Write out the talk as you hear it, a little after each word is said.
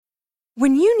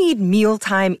When you need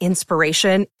mealtime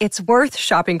inspiration, it's worth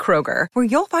shopping Kroger, where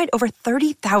you'll find over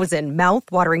 30,000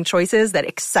 mouth-watering choices that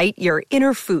excite your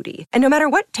inner foodie. And no matter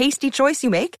what tasty choice you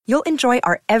make, you'll enjoy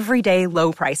our everyday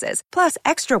low prices, plus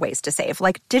extra ways to save,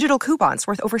 like digital coupons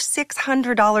worth over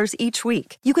 $600 each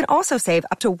week. You can also save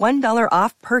up to $1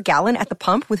 off per gallon at the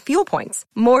pump with fuel points.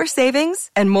 More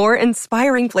savings and more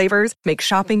inspiring flavors make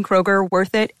shopping Kroger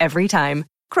worth it every time.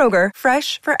 Kroger,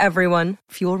 fresh for everyone.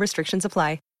 Fuel restrictions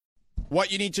apply. What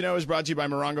you need to know is brought to you by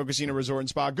Morongo Casino Resort and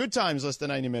Spa. Good times, less than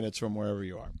 90 minutes from wherever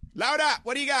you are. Laura,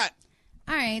 what do you got?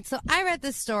 All right, so I read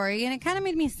this story, and it kind of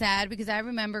made me sad because I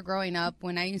remember growing up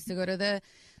when I used to go to the,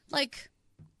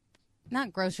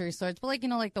 not grocery stores, but like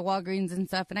the Walgreens and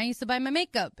stuff, and I used to buy my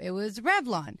makeup. It was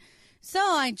Revlon. So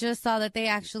I just saw that they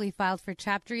actually filed for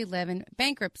Chapter 11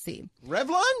 bankruptcy.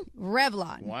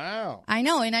 Revlon? Wow. I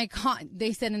know.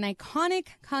 They said an iconic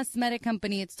cosmetic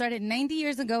company. It started 90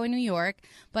 years ago in New York,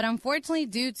 but unfortunately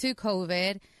due to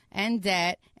COVID and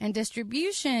debt and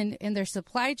distribution in their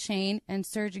supply chain and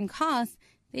surging costs,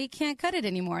 they can't cut it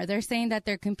anymore. They're saying that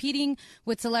they're competing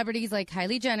with celebrities like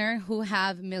Kylie Jenner, who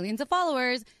have millions of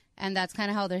followers, and that's kind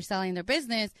of how they're selling their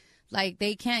business. Like,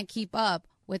 they can't keep up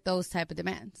with those type of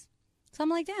demands. So I'm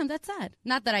like, damn, that's sad.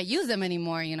 Not that I use them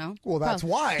anymore, you know. Well, that's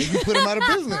why you put them out of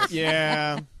business.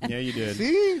 Yeah, you did.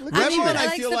 See, Revlon,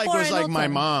 I feel like was like my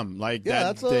mom,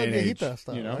 that's day and age, stuff,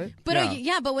 you know. Right? But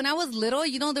but when I was little,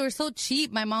 they were so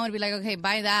cheap. My mom would be like, okay,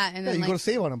 buy that, and then you go to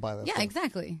Save On and buy that. Yeah, stuff.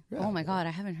 Exactly. Yeah. Oh my God, I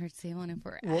haven't heard Save On in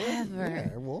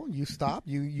forever. Well, you stopped,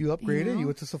 you upgraded, you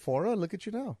went to Sephora. Look at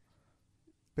you now.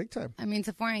 Big time. I mean,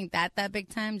 Sephora ain't that big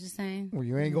time, just saying. Well,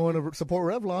 you ain't going to support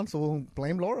Revlon, so we'll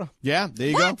blame Laura. Yeah, there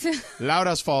you go.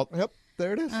 Laura's fault. Yep,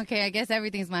 there it is. Okay, I guess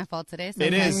everything's my fault today. So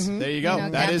it is. Mm-hmm. There you go.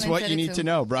 That is what you need to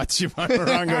know. Brought to you by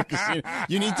Morongo Casino.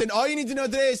 All you need to know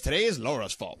today is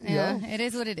Laura's fault. Yeah, it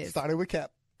is what it is. Started with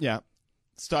Cap. Yeah.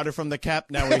 Started from the Cap,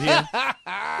 now we're here.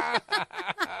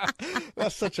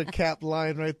 That's such a Cap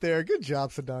line right there. Good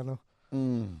job, Sedano.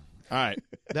 All right.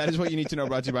 That is what you need to know,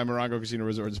 brought to you by Morongo Casino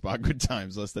Resort and Spa. Good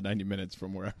times, less than 90 minutes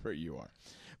from wherever you are.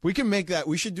 We can make that.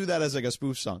 We should do that as like a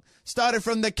spoof song. Started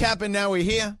from the Cap and now we're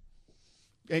here.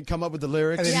 And come up with the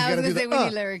lyrics. Yeah, I was going to say we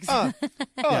need lyrics.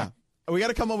 Yeah. We got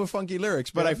to come up with funky lyrics,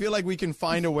 but I feel like we can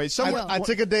find a way. I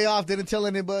took a day off, didn't tell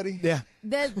anybody. Yeah.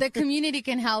 The community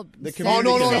can help. No.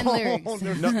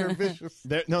 They're vicious.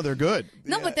 They're good.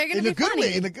 No, but they're going to be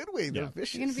funny. In a good way. They're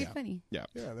vicious. They're going to be funny. Yeah.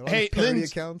 Hey,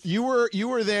 Lindsey, you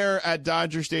were there at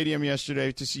Dodger Stadium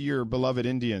yesterday to see your beloved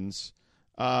Indians.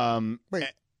 Wait.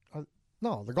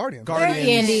 No, the Guardians. They're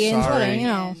the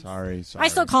Indians. Sorry. I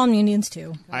still call them Indians,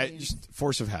 too. Just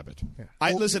force of habit. Yeah.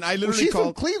 I literally she's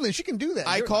called from Cleveland. She can do that.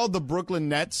 I called the Brooklyn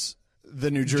Nets the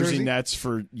New Jersey Nets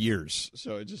for years.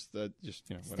 So it just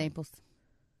Staples.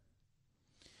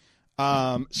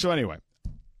 So anyway,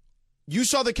 you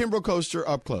saw the Kimbrel coaster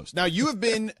up close. Now, you have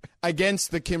been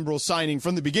against the Kimbrel signing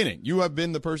from the beginning. You have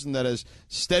been the person that has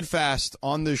steadfast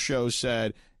on this show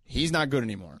said he's not good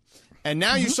anymore. And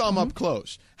now you saw him up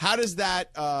close. How does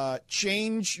that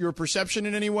change your perception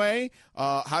in any way?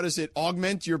 How does it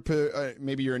augment your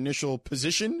maybe your initial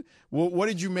position? What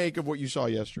did you make of what you saw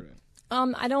yesterday?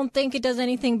 I don't think it does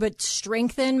anything but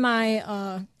strengthen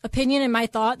my opinion and my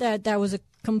thought that was a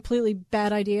completely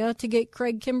bad idea to get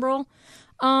Craig Kimbrel.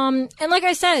 And like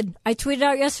I said, I tweeted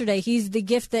out yesterday, he's the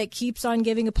gift that keeps on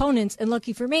giving opponents. And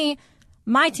lucky for me,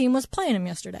 my team was playing him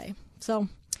yesterday. So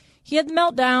he had the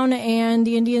meltdown, and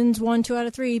the Indians won 2 out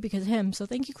of 3 because of him. So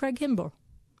thank you, Craig Kimbrel.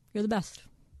 You're the best.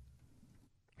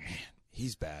 Man,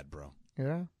 he's bad, bro.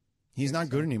 Yeah. He's not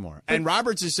good anymore. And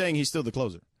Roberts is saying he's still the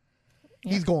closer.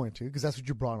 Yeah. He's going to, because that's what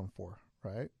you brought him for,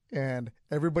 right? And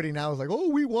everybody now is like, oh,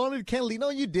 we wanted Kenley.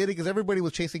 No, you did it, because everybody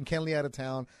was chasing Kenley out of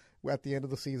town at the end of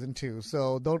the season, too.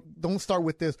 So don't start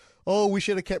with this, oh, we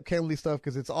should have kept Kenley stuff,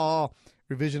 because it's all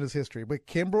revisionist history. But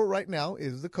Kimbrel right now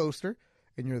is the coaster,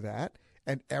 and you're that.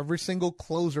 And every single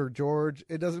closer, George,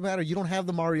 it doesn't matter. You don't have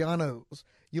the Marianos.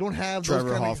 You don't have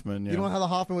Trevor Hoffman. You don't have the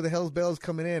Hoffman with the Hells Bells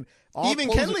coming in. Even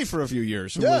Kenley for a few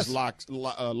years, who was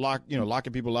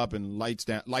locking people up and lights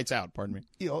out. Pardon me.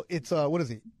 It's what is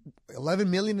he? $11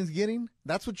 million is getting.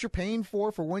 That's what you're paying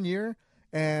for 1 year.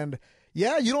 And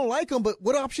yeah, you don't like him, but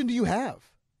what option do you have?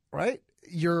 Right?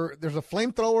 There's a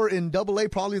flamethrower in AA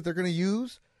probably that they're going to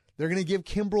use. They're going to give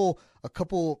Kimbrel a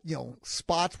couple,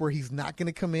 spots where he's not going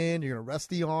to come in. You're going to rest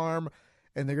the arm,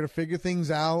 and they're going to figure things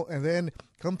out. And then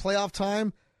come playoff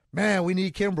time, man, we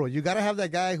need Kimbrel. You got to have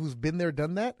that guy who's been there,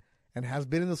 done that, and has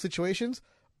been in those situations.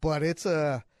 But it's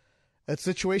a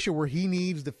situation where he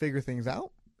needs to figure things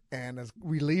out. And as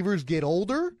relievers get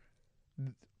older,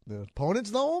 the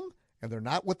opponents know them, and they're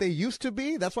not what they used to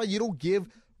be. That's why you don't give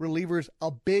relievers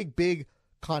a big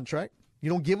contract. You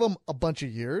don't give them a bunch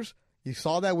of years. You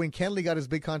saw that when Kenley got his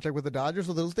big contract with the Dodgers.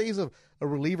 So those days of a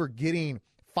reliever getting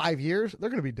 5 years, they're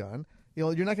going to be done. You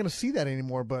know, you're not going to see that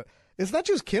anymore. But it's not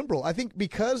just Kimbrel. I think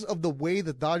because of the way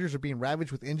the Dodgers are being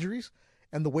ravaged with injuries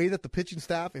and the way that the pitching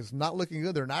staff is not looking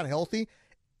good, they're not healthy,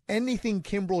 anything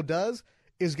Kimbrel does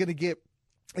is going to get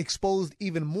exposed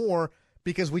even more,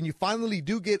 because when you finally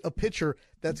do get a pitcher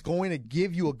that's going to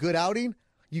give you a good outing,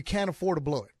 you can't afford to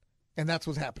blow it. And that's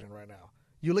what's happening right now.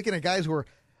 You're looking at guys who are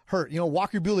hurt. You know,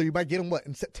 Walker Buehler, you might get him,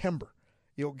 in September?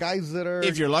 You know, guys that are...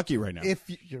 If you're lucky right now. If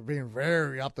you're being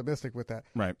very optimistic with that.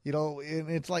 Right. You know, and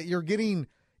it's like you're getting,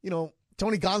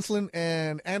 Tony Gonsolin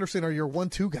and Anderson are your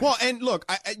 1-2 guys. Well, and look,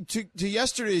 to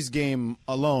yesterday's game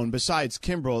alone, besides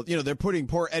Kimbrel, they're putting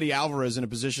poor Eddie Alvarez in a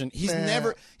position. He's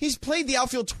played the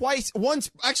outfield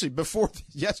once, actually, before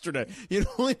yesterday. He'd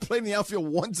only played in the outfield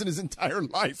once in his entire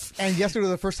life. And yesterday,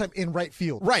 the first time in right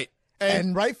field. Right.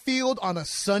 And right field on a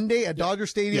Sunday at Dodger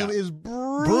Stadium is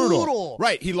brutal.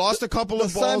 Right. He lost a couple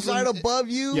of balls. The sun's right above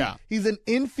you. Yeah. He's an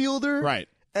infielder. Right.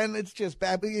 And it's just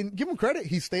bad. And give him credit.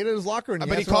 He stayed at his locker and he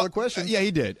answered all the questions. Yeah,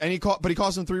 he did. And but he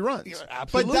cost him 3 runs. Yeah,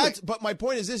 absolutely. But my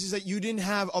point is that you didn't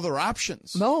have other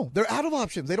options. No, they're out of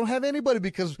options. They don't have anybody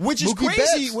because which is Mookie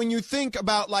crazy Betts, when you think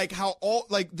about how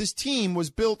this team was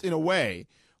built in a way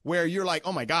where you're like,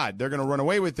 oh my God, they're going to run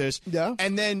away with this. Yeah.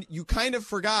 And then you kind of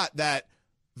forgot that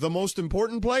the most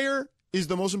important player is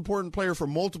the most important player for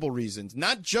multiple reasons,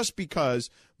 not just because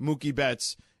Mookie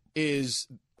Betts is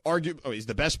he's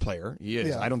the best player. He is.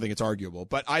 Yeah. I don't think it's arguable,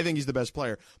 but I think he's the best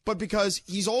player. But because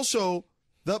he's also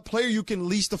the player you can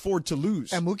least afford to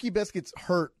lose. And Mookie Betts gets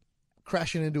hurt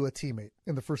crashing into a teammate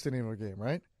in the first inning of the game,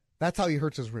 right? That's how he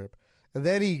hurts his rib. And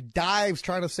then he dives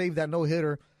trying to save that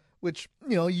no-hitter, which,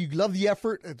 you love the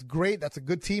effort. It's great. That's a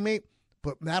good teammate.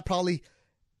 But that probably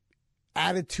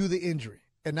added to the injury.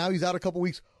 And now he's out a couple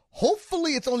weeks.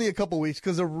 Hopefully it's only a couple weeks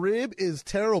because the rib is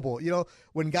terrible.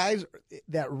 When guys,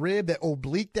 that rib, that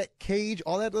oblique, that cage,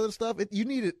 all that other stuff, you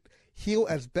need to heal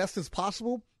as best as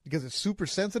possible because it's super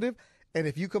sensitive. And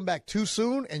if you come back too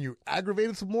soon and you aggravate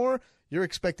it some more, you're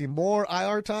expecting more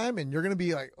IR time and you're going to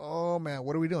be like, oh, man,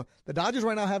 what are we doing? The Dodgers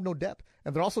right now have no depth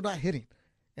and they're also not hitting.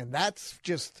 And that's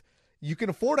just, you can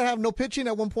afford to have no pitching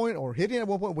at one point or hitting at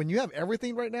one point. When you have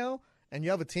everything right now, and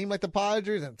you have a team like the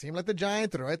Padres and a team like the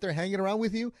Giants that are right there hanging around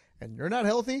with you, and you're not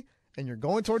healthy, and you're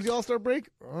going towards the All-Star break,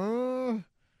 I'm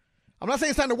not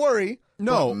saying it's time to worry.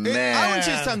 No, I wouldn't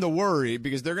say it's time to worry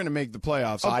because they're going to make the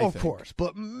playoffs, I think. Of course,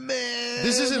 but man.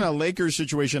 This isn't a Lakers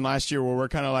situation last year where we're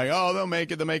kind of like, oh, they'll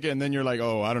make it, and then you're like,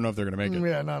 oh, I don't know if they're going to make it.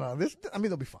 Yeah, no.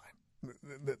 They'll be fine.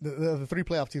 The 3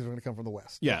 playoff teams are going to come from the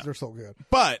West. Yeah. They're so good.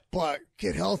 But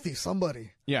get healthy,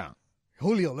 somebody. Yeah.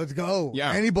 Julio, let's go.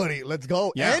 Yeah. Anybody, let's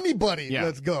go. Yeah. Anybody, Yeah.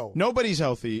 let's go. Nobody's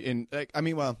healthy. I wouldn't and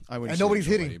say nobody's nobody,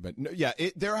 hitting. But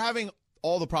they're having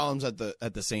all the problems at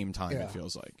the same time, Yeah. it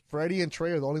feels like. Freddie and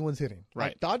Trey are the only ones hitting. Right.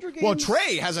 Like Dodger games. Well,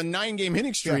 Trey has a 9-game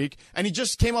hitting streak, and he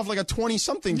just came off like a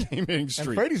 20-something game hitting and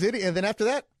streak. Freddie's hitting, and then after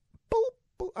that, boop,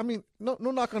 boop. I mean, no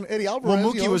knock on Eddie Alvarez.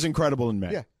 Well, Mookie was incredible in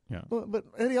May. Yeah. Yeah. But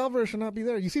Eddie Alvarez should not be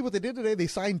there. You see what they did today? They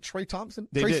signed Trace Thompson.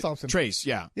 Trace,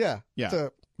 yeah. Yeah. Yeah.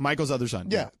 Michael's other son.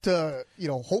 Yeah. To,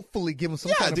 hopefully give him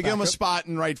some kind of to give him a backup. spot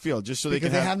in right field just so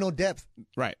because they can have no depth.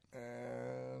 Right.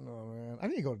 No, man. I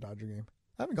need to go to a Dodger game.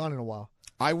 I haven't gone in a while.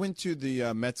 I went to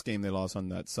the Mets game they lost on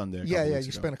that Sunday. Yeah.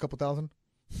 You Spent a couple $1,000.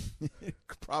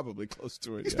 Probably close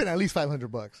to it. You spent at least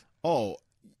 $500. Oh,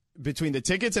 between the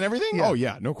tickets and everything? Yeah. Oh,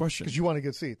 yeah, no question. Because you want to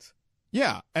get seats.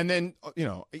 Yeah, and then,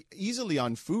 easily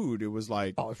on food, it was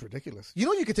like... Oh, it's ridiculous. You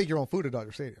can take your own food at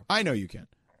Dodger Stadium. I know you can.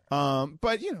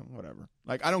 But, whatever.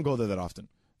 Like, I don't go there that often.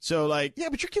 So, like... Yeah,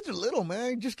 but your kids are little,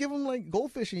 man. Just give them,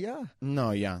 goldfish and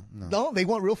No. No, they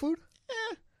want real food?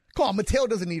 Come on, Mateo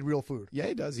doesn't need real food. Yeah,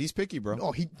 he does. He's picky, bro.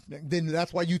 Oh, then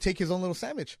that's why you take his own little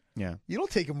sandwich. Yeah. You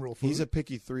don't take him real food. He's a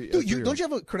picky Dude, don't you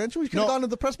have a credential? You could have gone to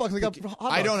the press box and got hot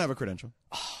dogs. I don't have a credential.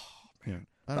 Oh, man.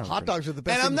 The hot dogs are the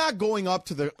best. And I'm not going up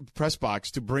to the press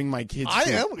box to bring my kids. I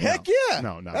am. Heck yeah.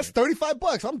 No. That's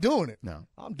 $35. I'm doing it. No.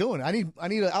 I'm doing it. I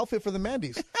need an outfit for the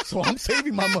Mandy's, so I'm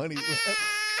saving my money.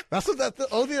 That's the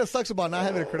only thing that sucks about not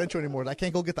having a credential anymore. Is I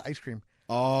can't go get the ice cream.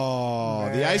 Oh,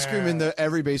 man. The ice cream in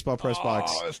every baseball press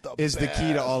box is the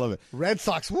key to all of it. Red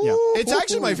Sox. Woo, yeah. It's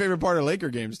actually my favorite part of Laker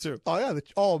games, too. Oh, yeah.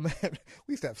 Man.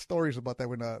 We used to have stories about that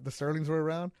when the Sterlings were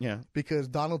around. Yeah. Because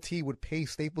Donald T. would pay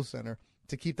Staples Center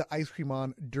to keep the ice cream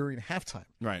on during halftime.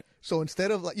 Right. So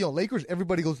instead of, Lakers,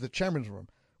 everybody goes to the chairman's room.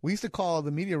 We used to call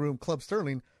the media room Club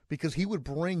Sterling because he would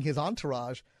bring his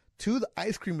entourage to the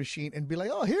ice cream machine and be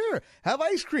like, oh, here, have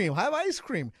ice cream.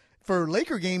 For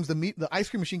Laker games, the ice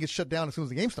cream machine gets shut down as soon as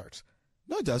the game starts.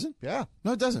 No, it doesn't. Yeah.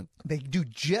 No, it doesn't. They do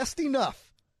just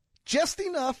enough. Just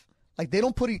enough. Like, they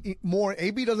don't put more.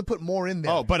 AB doesn't put more in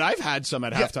there. Oh, but I've had some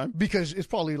at halftime. Because it's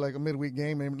probably like a midweek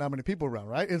game and not many people around,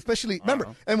 right? And especially, remember,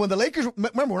 and when the Lakers,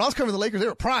 remember when I was covering the Lakers, they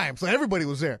were prime, so everybody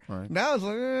was there. Right. Now it's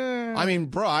like, I mean,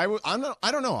 bro, I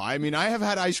don't know. I mean, I have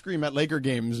had ice cream at Laker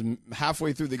games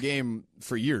halfway through the game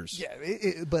for years.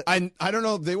 Yeah, but I don't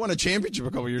know. They won a championship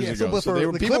a couple years ago,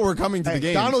 so people were coming to the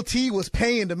game. Donald T was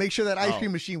paying to make sure that ice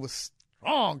cream machine was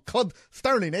strong. Club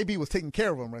Sterling, AB was taking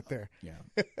care of him right there. Yeah.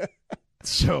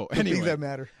 So anyway, things that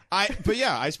matter. But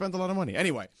yeah, I spent a lot of money.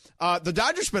 Anyway, the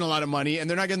Dodgers spent a lot of money, and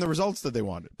they're not getting the results that they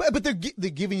wanted. But they're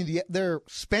giving you they're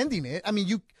spending it. I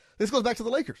mean, this goes back to the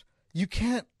Lakers. You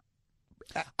can't.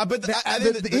 But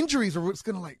the injuries are what's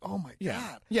going to oh my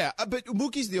god. Yeah. But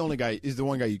Mookie's the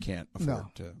one guy you can't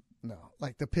afford to. No,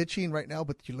 like the pitching right now.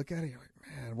 But you look at it, you're like,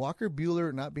 man, Walker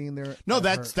Buehler not being there. No,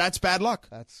 that's bad luck.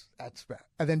 That's bad.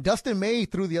 And then Dustin May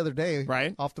threw the other day,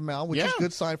 right, off the mound, which is a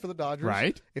good sign for the Dodgers.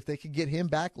 Right. If they could get him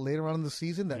back later on in the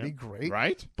season, that'd be great.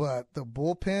 Right. But the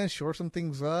bullpen shore some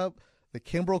things up. The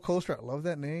Kimbrel coaster, I love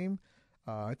that name.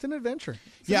 It's an adventure.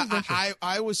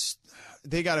 I was.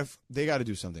 They got to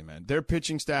do something, man. Their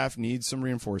pitching staff needs some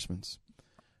reinforcements.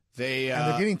 And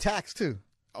they're getting taxed too.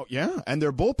 Oh yeah, and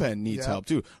their bullpen needs help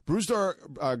too. Brusdar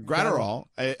Graterol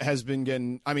has been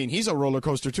getting. I mean, he's a roller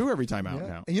coaster too every time out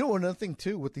now. And you know another thing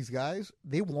too with these guys,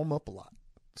 they warm up a lot,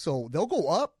 so they'll go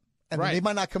up, and then they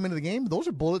might not come into the game. Those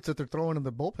are bullets that they're throwing in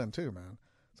the bullpen too, man.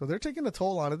 So they're taking a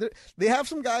toll on it. They have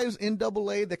some guys in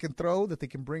AA that can throw, that they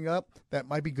can bring up, that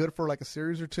might be good for like a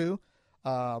series or two.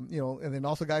 And then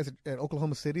also guys at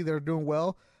Oklahoma City that are doing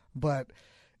well. But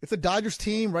it's a Dodgers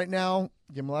team right now.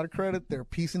 Give them a lot of credit. They're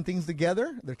piecing things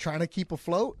together. They're trying to keep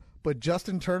afloat. But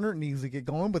Justin Turner needs to get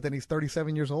going. But then he's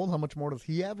 37 years old. How much more does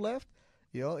he have left?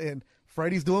 And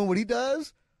Freddie's doing what he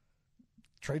does.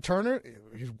 Trey Turner,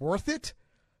 he's worth it.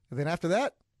 And then after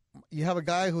that, you have a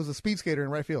guy who's a speed skater in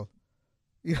right field.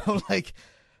 He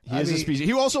is a speed.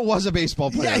 He also was a baseball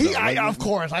player. Yeah, of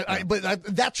course. But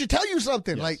that should tell you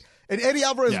something. Yes. And Eddie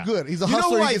Alvarez is good. He's a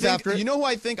hustler. He gets after it. You know who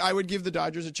I think I would give the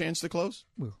Dodgers a chance to close?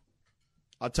 Who?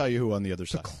 I'll tell you who on the other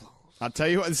side. I'll tell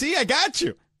you who. See, I got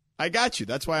you.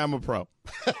 That's why I'm a pro.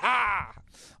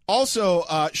 Also,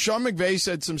 Sean McVay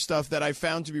said some stuff that I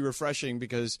found to be refreshing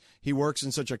because he works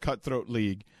in such a cutthroat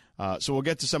league. So we'll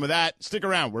get to some of that. Stick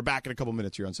around. We're back in a couple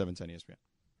minutes here on 710 ESPN.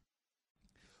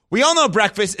 We all know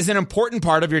breakfast is an important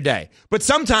part of your day, but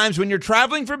sometimes when you're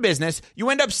traveling for business, you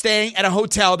end up staying at a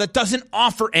hotel that doesn't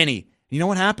offer any. You know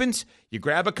what happens? You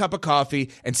grab a cup of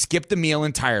coffee and skip the meal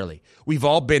entirely. We've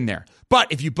all been there.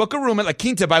 But if you book a room at La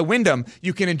Quinta by Wyndham,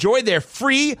 you can enjoy their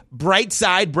free Bright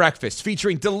Side breakfast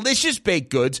featuring delicious baked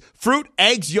goods, fruit,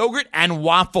 eggs, yogurt, and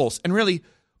waffles. And really,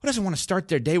 who doesn't want to start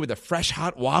their day with a fresh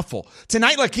hot waffle?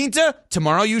 Tonight, La Quinta,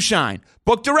 tomorrow you shine.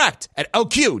 Book direct at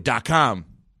LQ.com.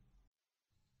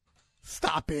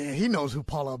 Stop it. He knows who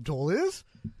Paula Abdul is.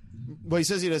 Well, he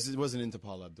says he wasn't into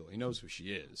Paula Abdul. He knows who she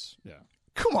is. Yeah.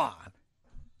 Come on.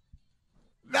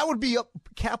 That would be up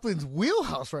Kaplan's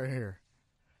wheelhouse right here.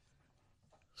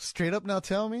 Straight up now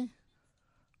tell me.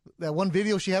 That one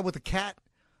video she had with the cat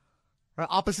right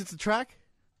opposites the track.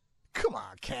 Come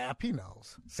on, Cap. He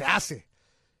knows. Sassy.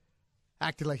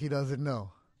 Acting like he doesn't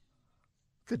know.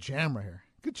 Good jam right here.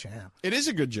 Good jam. It is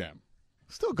a good jam.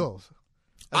 Still goes.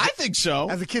 I think so.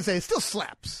 As the kids say, it still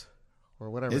slaps. Or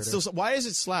whatever it is. Why is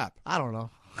it slap? I don't know.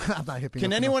 I'm not hippie.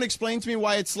 Can anyone explain to me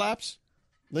why it slaps?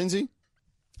 Lindsay?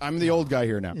 I'm the old guy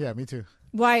here now. Yeah, me too.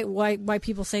 Why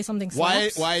people say something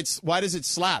slaps? Why does it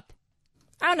slap?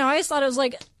 I don't know. I just thought it was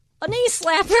like a knee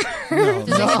slapper. No,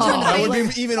 that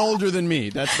would be even older than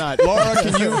me. That's not. Laura,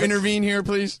 can you intervene here,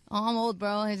 please? Oh, I'm old,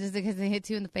 bro. It's just because it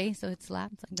hits you in the face, so it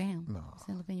slaps. Like, bam. No.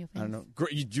 In your face. I don't know.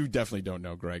 You definitely don't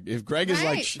know, Greg. If Greg is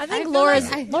like... I think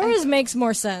Laura's makes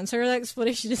more sense. Her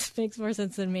explanation just makes more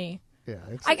sense than me. Yeah,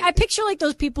 I picture like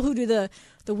those people who do the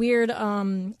weird,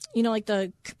 like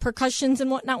the percussions and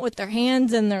whatnot with their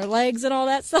hands and their legs and all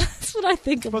that stuff. That's what I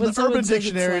think of. From the Urban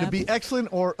Dictionary, to be excellent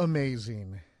or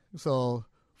amazing. So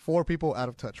 4 people out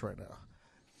of touch right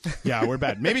now. Yeah, we're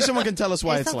bad. Maybe someone can tell us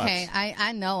why it slaps. Okay,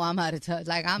 I know I'm out of touch.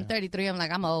 Like, I'm 33. I'm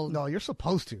like, I'm old. No, you're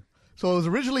supposed to. So it was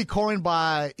originally coined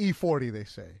by E40, they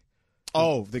say.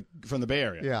 Oh, from the Bay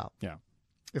Area. Yeah. Yeah.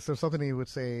 If there's something he would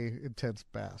say, intense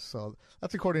bass. So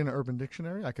that's according to Urban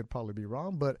Dictionary. I could probably be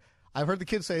wrong, but I've heard the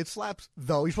kids say it slaps,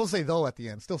 though. You're supposed to say though at the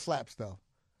end. Still slaps, though.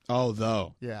 Oh,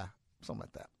 though. Yeah, something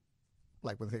like that.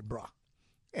 Like when they say brah.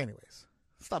 Anyways,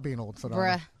 stop being old.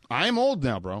 Bruh. I am old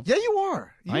now, bro. Yeah, you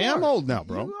are. I am old now,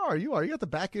 bro. You are. You got the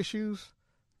back issues,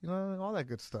 all that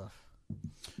good stuff.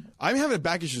 I haven't had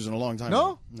back issues in a long time.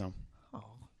 No? No.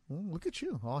 Oh, Look at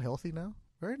you, all healthy now.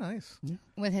 Very nice. Yeah.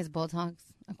 With his Botox,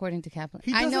 according to Kaplan.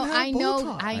 He doesn't have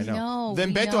Botox. I know.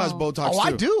 Then Beto has Botox, too.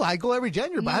 I do. I go every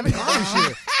January, but I haven't gone this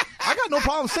year. I got no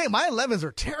problem saying my 11s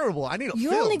are terrible. I need a You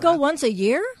fill, only man. go once a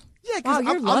year? Yeah, because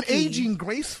Wow, I'm aging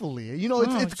gracefully. You know,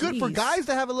 it's good for geez. guys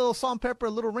to have a little salt and pepper, a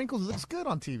little wrinkles. It looks good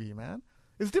on TV, man.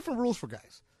 It's different rules for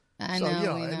guys. I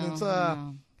know.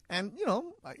 And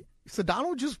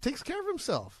Sedano just takes care of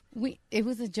himself. It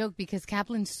was a joke because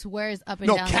Kaplan swears up and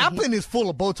No, down. Kaplan is full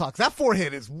of Botox. That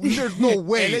forehead is. There's no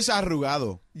way. Él es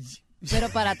arrugado. Pero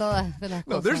para todas las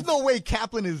No, cosas. there's no way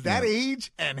Kaplan is that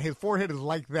age and his forehead is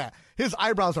like that. His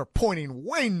eyebrows are pointing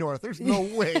way north. There's no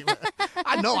way.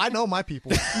 I know my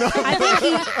people. No.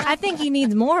 I think he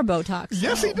needs more Botox.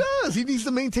 Yes, he does. He needs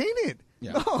to maintain it.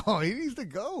 Yeah. No, he needs to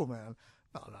go, man.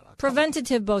 No.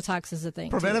 Preventative Botox is a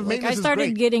thing. Preventive too. maintenance I is started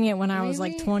great. getting it when I was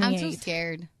like Really? 28. I'm too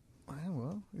scared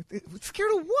Well,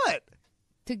 scared of what?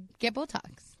 to get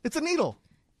Botox. It's a needle.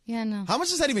 Yeah, no. How much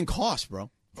does that even cost,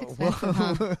 bro? It's expensive,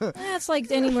 huh? It's like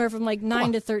anywhere from like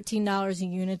 $9 to $13 a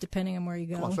unit, depending on where you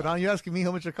go. Come on, Sedano, you asking me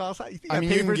how much it costs? You think I mean,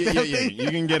 pay you for can, that get, thing?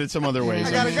 you can get it some other ways.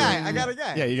 I got a I'm guy.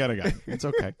 sure. Yeah, you got a guy. It's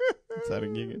okay.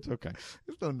 It's okay.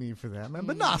 There's no need for that, man.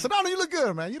 But nah, Sedano, you look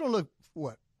good, man. You don't look,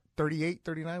 38,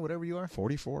 39, whatever you are?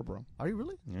 44, bro. Are you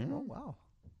really? Yeah. Oh, wow.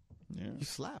 Yeah. You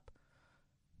slap.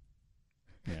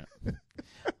 Yeah.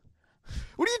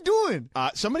 What are you doing?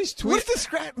 Somebody's tweeting. What's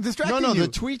distracting No, you? the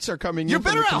tweets are coming You're in.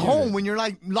 from better the at community. home when you're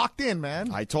like locked in,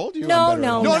 man. I told you. No, I'm better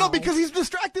at no, home. No, because he's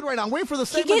distracted right now. I'm waiting for the He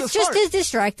segment gets to just start. as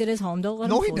distracted as home. Don't let him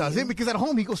No, he fool doesn't, you. because at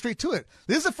home he goes straight to it.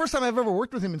 This is the first time I've ever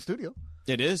worked with him in studio.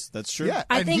 It is. That's true. Yeah,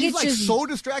 I and think he's it's like just- so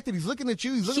distracted. He's looking at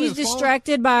you. He's looking He's at his phone.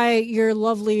 distracted by your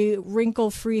lovely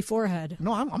wrinkle-free forehead.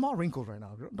 No, I'm all wrinkled right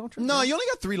now. Don't trip. No, you only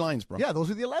got 3 lines, bro. Yeah, those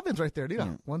are the 11s right there.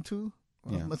 Yeah. 1, 2.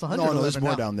 Yeah. It's No, 111 there's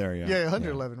more now. down there, yeah. Yeah,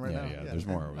 111 right Yeah, now. yeah, there's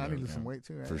more over I need there, to lose yeah. some weight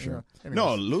too. For sure. Anyways.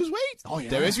 No, lose weight. Oh, yeah.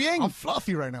 Te ves bien. I'm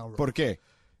fluffy right now, bro. ¿Por qué?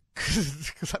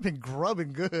 Because I've been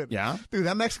grubbing good. Yeah? Dude,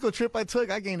 that Mexico trip I took,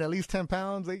 I gained at least 10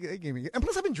 pounds. They gave me, and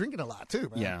plus I've been drinking a lot too,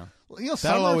 man. Yeah. You know,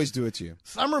 That'll always do it to you.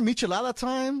 Summer michelada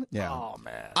time. Yeah. Oh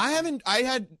man.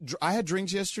 I had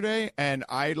drinks yesterday, and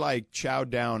I like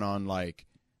chowed down on like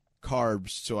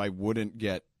carbs so I wouldn't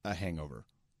get a hangover.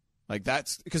 Like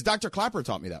that's because Dr. Clapper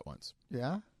taught me that once.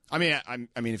 Yeah. I mean,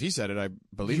 if he said it, I Did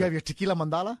believe you it. have your tequila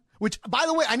mandala? Which, by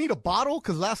the way, I need a bottle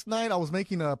because last night I was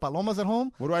making palomas at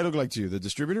home. What do I look like to you? The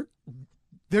distributor?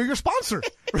 They're your sponsor,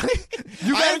 right?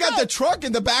 You I got the truck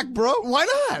in the back, bro. Why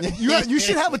not? You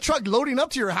should have a truck loading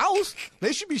up to your house.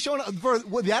 They should be showing up for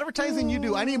the advertising you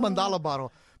do. I need a mandala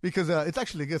bottle because it's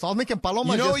actually good. So I was making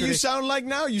palomas. You know what you yesterday. sound like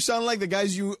now? You sound like the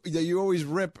guys that you always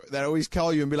rip, that always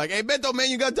call you and be like, "Hey, Beto, man,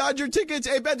 you got Dodger tickets?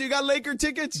 Hey, Beto, you got Laker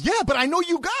tickets?" Yeah, but I know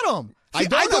you got them. I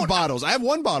don't have bottles. I have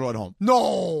one bottle at home.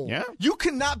 No. Yeah? You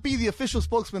cannot be the official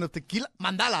spokesman of Tequila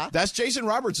Mandala. That's Jason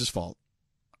Roberts' fault.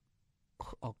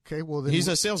 Okay, well then He's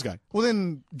a sales guy. Well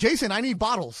then, Jason, I need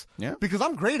bottles. Yeah. Because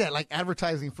I'm great at like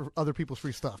advertising for other people's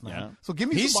free stuff, man. Yeah. So give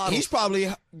me some bottles. He's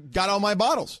probably got all my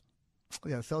bottles.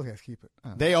 Yeah, the sales guys keep it.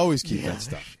 They always keep that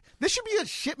stuff. There should be a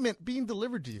shipment being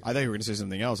delivered to you. I thought you were going to say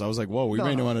something else. I was like, whoa, we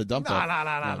may want to dump that.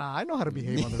 No. I know how to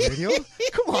behave on the radio.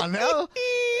 Come on now.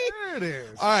 There it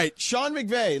is. All right, Sean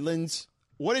McVay, Linz.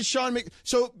 What is Sean McVay?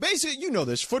 So basically, you know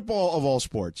this, football of all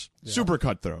sports, super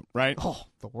cutthroat, right? Oh,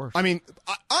 the worst. I mean,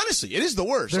 honestly, it is the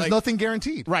worst. There's like, nothing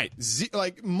guaranteed. Right.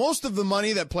 Like most of the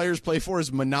money that players play for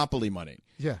is monopoly money.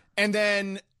 Yeah. And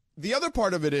then the other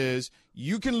part of it is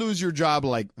you can lose your job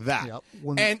like that.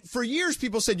 Yep. And for years,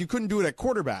 people said you couldn't do it at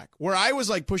quarterback, where I was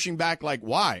like pushing back, like,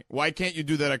 why? Why can't you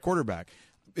do that at quarterback?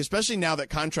 Especially now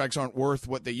that contracts aren't worth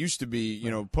what they used to be,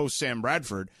 you know, post Sam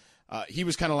Bradford. He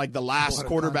was kind of like the last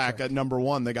quarterback at number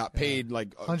one that got paid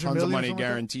like tons of money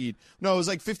guaranteed. No, it was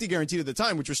like 50 guaranteed at the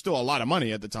time, which was still a lot of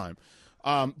money at the time.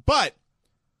 But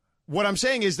what I'm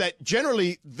saying is that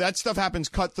generally that stuff happens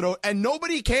cutthroat and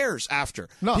nobody cares after.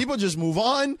 No. People just move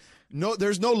on. No,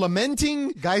 there's no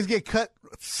lamenting. Guys get cut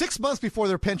 6 months before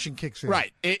their pension kicks in.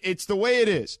 Right. It's the way it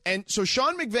is. And so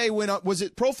Sean McVay went up. Was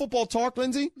it Pro Football Talk,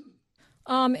 Lindsay?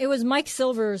 It was Mike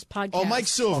Silver's podcast. Oh, Mike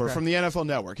Silver from the NFL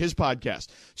Network, his podcast.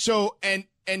 So, and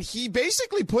he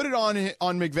basically put it on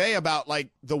McVay about like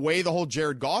the way the whole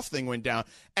Jared Goff thing went down.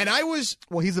 And I was,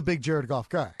 well, he's a big Jared Goff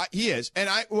guy. He is, and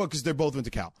because they're both went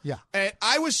to Cal. Yeah, and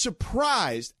I was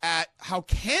surprised at how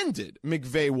candid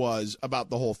McVay was about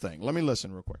the whole thing. Let me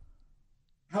listen real quick.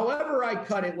 However I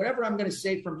cut it, whatever I'm going to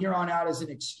say from here on out is an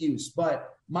excuse.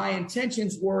 But my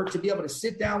intentions were to be able to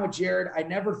sit down with Jared. I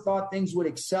never thought things would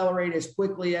accelerate as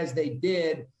quickly as they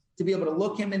did, to be able to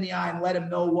look him in the eye and let him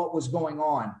know what was going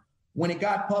on. When it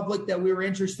got public that we were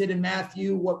interested in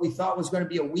Matthew, what we thought was going to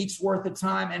be a week's worth of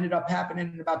time ended up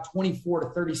happening in about 24 to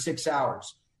 36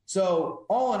 hours. So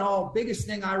all in all, biggest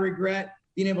thing I regret,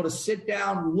 being able to sit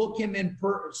down, look him in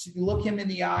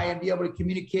the eye and be able to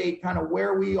communicate kind of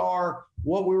where we are,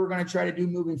 what we were going to try to do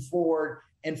moving forward.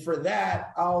 And for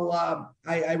that,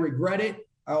 I regret it.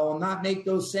 I will not make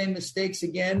those same mistakes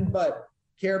again, but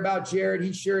care about Jared.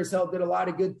 He sure as hell did a lot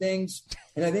of good things.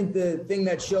 And I think the thing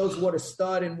that shows what a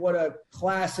stud and what a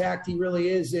class act he really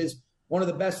is one of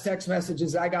the best text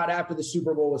messages I got after the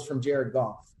Super Bowl was from Jared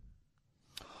Goff.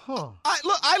 Huh.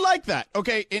 I like that.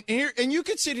 Okay, and you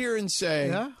could sit here and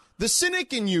say, the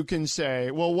cynic in you can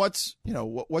say, well, what's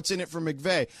in it for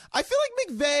McVay? I feel like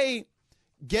McVay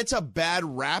gets a bad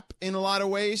rap in a lot of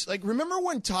ways. Like, remember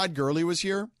when Todd Gurley was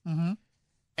here? Mm-hmm.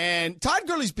 And Todd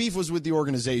Gurley's beef was with the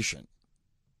organization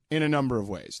in a number of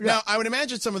ways. Yeah. Now, I would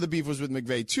imagine some of the beef was with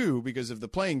McVay, too, because of the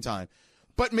playing time.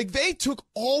 But McVay took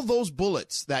all those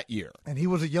bullets that year. And he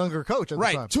was a younger coach at the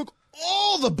time. Right, took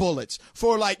all the bullets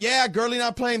for Gurley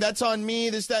not playing, that's on me,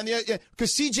 this, that, and the other.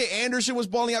 Because C.J. Anderson was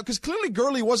balling out, because clearly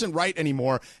Gurley wasn't right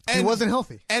anymore. And he wasn't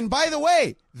healthy. And by the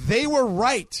way, they were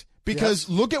right, because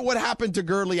look at what happened to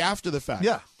Gurley after the fact.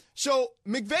 Yeah. So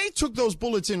McVay took those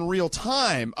bullets in real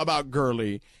time about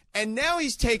Gurley, and now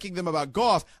he's taking them about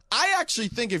Goff. I actually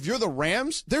think if you're the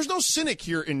Rams, there's no cynic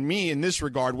here in me in this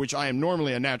regard, which I am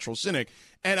normally a natural cynic.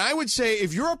 And I would say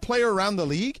if you're a player around the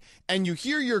league and you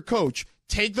hear your coach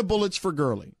take the bullets for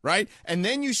Gurley, right? And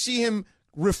then you see him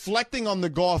reflecting on the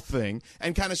Goff thing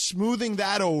and kind of smoothing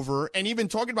that over and even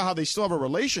talking about how they still have a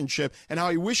relationship and how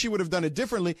he wish he would have done it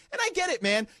differently. And I get it,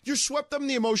 man. You're swept up in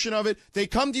the emotion of it. They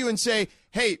come to you and say,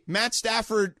 hey, Matt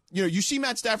Stafford, you see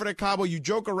Matt Stafford at Cabo, you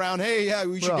joke around, hey, yeah,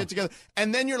 we should get together.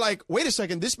 And then you're like, wait a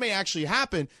second, this may actually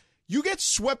happen. You get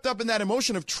swept up in that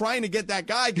emotion of trying to get that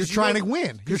guy. You're trying to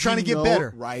win. You're trying to get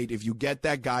better. Right. If you get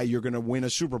that guy, you're going to win a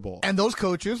Super Bowl. And those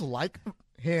coaches, like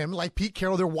him, like Pete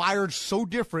Carroll, they're wired so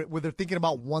different where they're thinking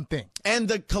about one thing. And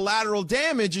the collateral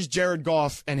damage is Jared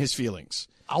Goff and his feelings.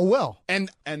 Oh, well. And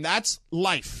that's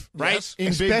life, right? Yes, in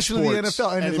especially big the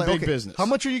sports NFL. And it's in like, big business. How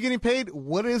much are you getting paid?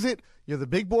 What is it? You're the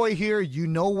big boy here. You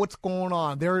know what's going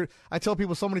on. I tell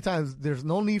people so many times, there's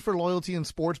no need for loyalty in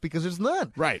sports because there's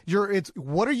none. Right. It's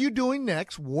what are you doing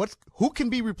next? Who can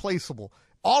be replaceable?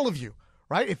 All of you,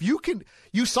 right? If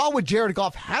you saw what Jared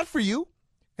Goff had for you,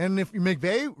 and if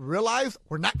McVay realized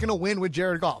we're not going to win with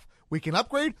Jared Goff, we can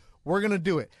upgrade, we're going to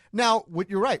do it. Now,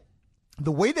 you're right.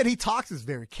 The way that he talks is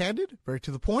very candid, very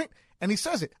to the point, and he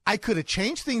says it. I could have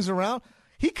changed things around.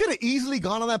 He could have easily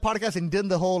gone on that podcast and done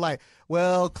the whole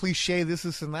cliche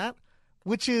this and that,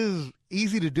 which is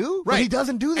easy to do. Right. But he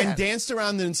doesn't do that. And danced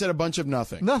around and said a bunch of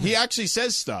nothing. He actually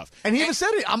says stuff. And he even said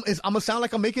it. I'm going to sound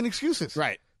like I'm making excuses.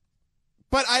 Right.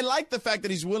 But I like the fact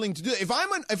that he's willing to do it.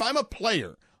 If I'm a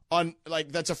player on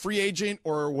that's a free agent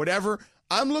or whatever,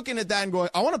 I'm looking at that and going,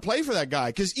 I want to play for that guy.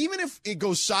 Because even if it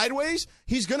goes sideways,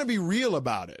 he's going to be real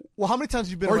about it. Well, how many times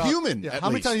have you been or around? Or human, how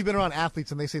many times have you been around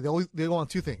athletes and they say they go on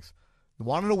two things. They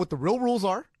want to know what the real rules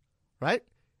are, right?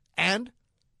 And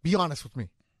be honest with me.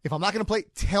 If I'm not going to play,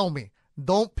 tell me.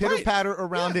 Don't pitter-patter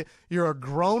around it. You're a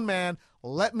grown man.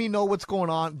 Let me know what's going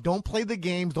on. Don't play the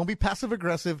games. Don't be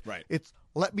passive-aggressive. Right. It's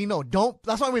let me know.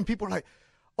 That's why when people are like,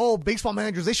 oh, baseball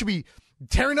managers, they should be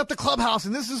tearing up the clubhouse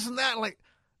and this and that. Like,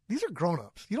 these are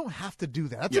grown-ups. You don't have to do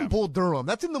that. That's in Bull Durham.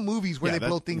 That's in the movies where they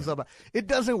blow things up. It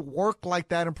doesn't work like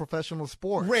that in professional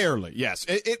sports. Rarely, yes.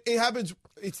 It happens.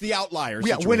 It's the outliers.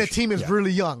 Yeah, when a team is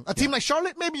really young. A team like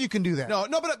Charlotte, maybe you can do that. No,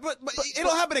 but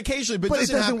it'll happen occasionally, but it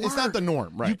doesn't happen. It's not the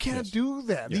norm, right? You can't do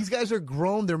that. Yeah. These guys are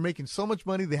grown. They're making so much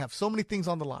money. They have so many things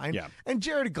on the line. Yeah. And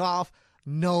Jared Goff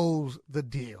knows the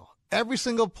deal. Every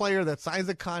single player that signs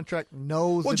a contract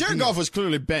knows. Well, Jared deal. Goff was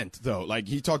clearly bent, though. Like,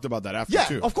 he talked about that after,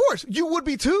 too. Yeah, of course. You would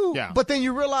be, too. Yeah. But then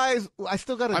you realize, I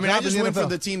still got a job in the NFL. I just went from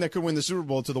the team that could win the Super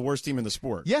Bowl to the worst team in the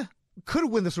sport. Yeah.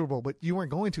 Could win the Super Bowl, but you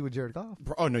weren't going to with Jared Goff.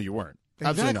 Oh, no, you weren't.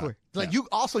 Exactly. Absolutely not.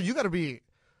 Like, you got to be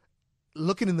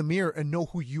looking in the mirror and know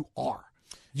who you are.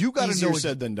 You got to know. Easier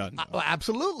said than done.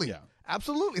 Absolutely. Yeah.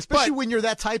 Absolutely. Especially when you're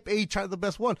that type A, try the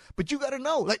best one. But you got to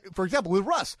know. Like, for example, with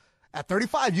Russ. At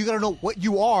 35, you got to know what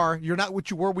you are. You're not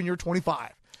what you were when you're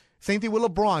 25. Same thing with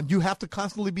LeBron. You have to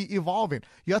constantly be evolving.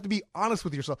 You have to be honest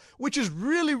with yourself, which is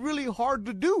really, really hard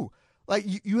to do. Like,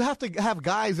 you have to have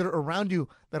guys that are around you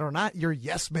that are not your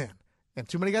yes men. And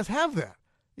too many guys have that.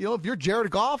 If you're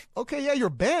Jared Goff, okay, yeah, you're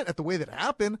bent at the way that it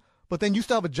happened, but then you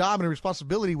still have a job and a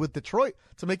responsibility with Detroit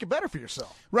to make it better for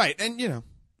yourself. Right. And,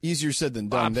 Easier said than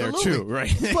done Absolutely. there, too,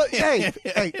 right? But, hey,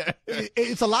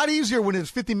 it's a lot easier when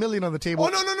it's $50 million on the table.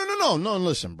 Oh, no,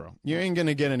 listen, bro. You ain't going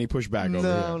to get any pushback over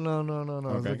here. No.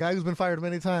 Okay. The guy who's been fired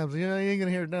many times, you ain't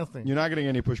going to hear nothing. You're not getting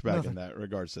any pushback in that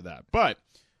regards to that. But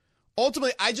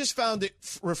ultimately, I just found it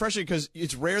refreshing because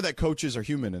it's rare that coaches are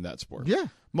human in that sport. Yeah.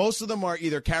 Most of them are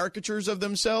either caricatures of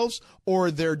themselves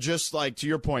or they're just like, to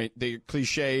your point, they're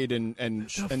cliched and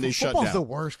they shut Football's down. the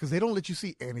worst because they don't let you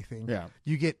see anything. Yeah.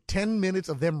 You get 10 minutes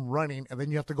of them running, and then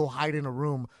you have to go hide in a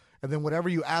room. And then whatever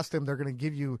you ask them, they're going to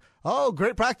give you, oh,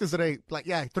 great practice today. Like,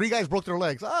 yeah, 3 guys broke their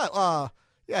legs.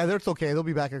 Yeah, that's okay. They'll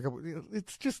be back in a couple.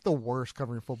 It's just the worst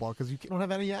covering football because you don't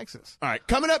have any access. All right,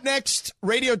 coming up next,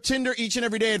 Radio Tinder each and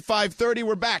every day at 5:30.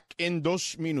 We're back in 2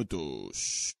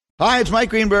 minutos. Hi, it's Mike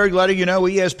Greenberg letting you know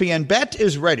ESPN Bet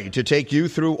is ready to take you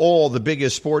through all the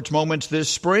biggest sports moments this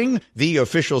spring. The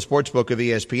official sportsbook of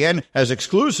ESPN has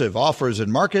exclusive offers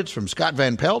and markets from Scott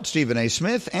Van Pelt, Stephen A.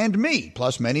 Smith, and me,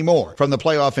 plus many more. From the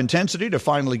playoff intensity to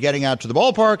finally getting out to the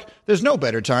ballpark, there's no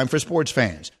better time for sports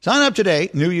fans. Sign up today.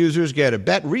 New users get a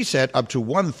bet reset up to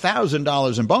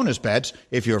 $1,000 in bonus bets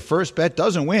if your first bet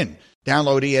doesn't win.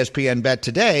 Download ESPN Bet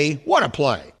today. What a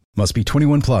play. Must be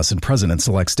 21 plus and present in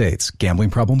select states. Gambling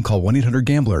problem? Call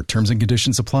 1-800-GAMBLER. Terms and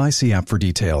conditions apply. See app for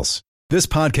details. This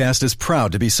podcast is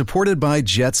proud to be supported by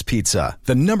Jets Pizza,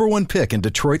 the #1 pick in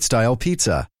Detroit-style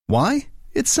pizza. Why?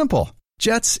 It's simple.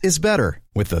 Jets is better.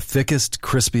 With the thickest,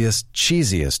 crispiest,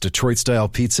 cheesiest Detroit-style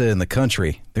pizza in the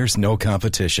country, there's no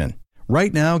competition.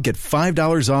 Right now, get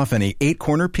 $5 off any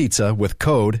 8-corner pizza with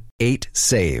code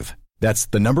 8SAVE. That's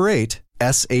the number 8,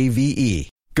 SAVE.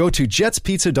 Go to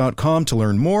jetspizza.com to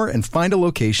learn more and find a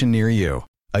location near you.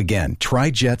 Again, try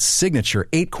Jet's signature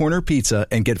 8-corner pizza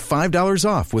and get $5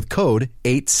 off with code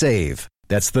 8SAVE.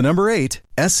 That's the number 8,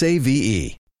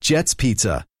 SAVE. Jet's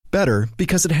Pizza. Better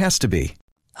because it has to be.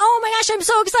 Oh my gosh, I'm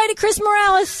so excited, Chris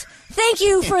Morales. Thank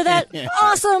you for that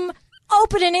awesome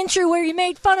opening intro where you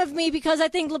made fun of me because I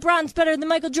think LeBron's better than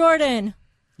Michael Jordan.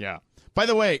 Yeah. By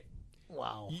the way,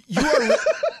 Wow.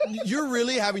 You're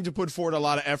really having to put forward a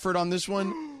lot of effort on this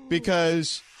one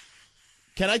because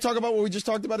can I talk about what we just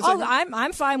talked about a second?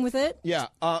 I'm fine with it. Yeah.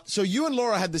 So you and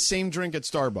Laura had the same drink at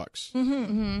Starbucks.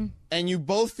 Mm-hmm. And you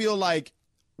both feel like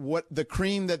what the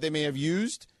cream that they may have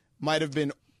used might have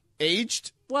been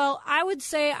aged. Well, I would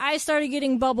say I started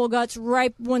getting bubble guts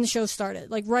right when the show started,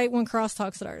 like right when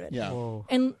Crosstalk started. Yeah. Whoa.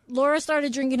 And Laura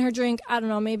started drinking her drink, I don't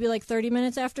know, maybe like 30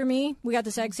 minutes after me. We got the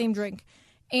exact same drink.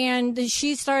 And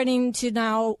she's starting to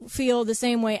now feel the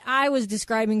same way I was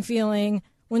describing feeling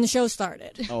when the show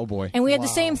started. Oh, boy. And we had the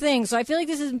same thing. So I feel like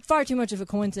this is far too much of a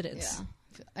coincidence.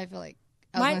 Yeah. I feel like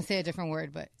I was going to say a different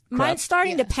word, but Mine's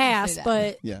starting to pass,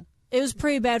 but Yeah. it was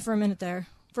pretty bad for a minute there.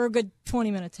 For a good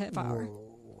 20 minutes, half hour.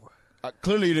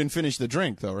 Clearly you didn't finish the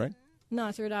drink, though, right? No,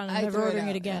 I threw it out and I never threw it ordering out,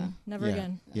 it again. Never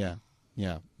again.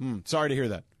 Yeah. Sorry to hear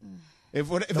that. If there's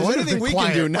wonder anything they're we quiet.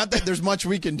 can do, not that there's much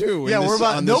we can do. Yeah, in we're this,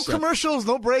 about on no this show. commercials,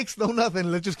 no breaks, no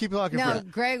nothing. Let's just keep talking. no. For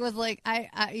Greg was like, "I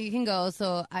you can go."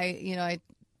 So I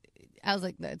was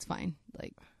like, "That's fine."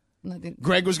 Like, nothing.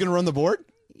 Greg was going to run the board?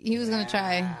 He was going to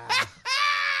try.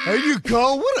 There you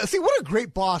go. What a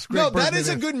great boss. Greg No, that Bergman is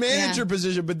a good manager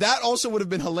position, but that also would have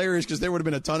been hilarious because there would have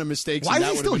been a ton of mistakes. Why and is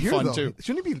that he would still have been here, fun though? too.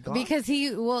 Shouldn't he be gone? Because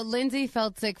Lindsay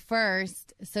felt sick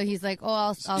first, so he's like, "Oh,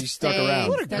 I'll He stay." stuck around.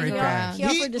 What a Stuck great guy. around. He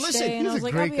offered to listen, stay, and I he's was a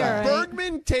like, I'll great be guy. all right.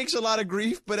 Bergman takes a lot of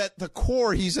grief, but at the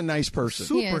core, he's a nice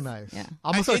person. He Super is, nice. yeah.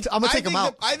 I'm going to take him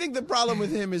out. I think the problem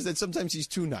with him is that sometimes he's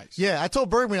too nice. Yeah, I told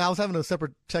Bergman, I was having a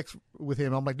separate text with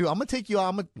him. I'm like, dude, I'm going to take you out.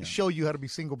 I'm going to show you how to be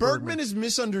single. Bergman is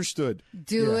misunderstood.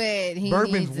 Do it. He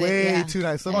Bergman's needs way it, yeah. too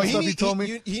nice. Some of the stuff he told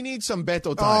me. He needs some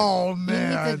Beto time. Oh, He needs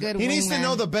man. a good He needs to wingman.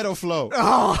 know the Beto flow.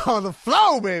 Oh, the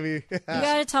flow, baby. You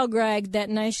gotta tell Greg that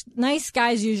nice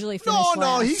guys usually finish No,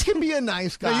 last. he can be a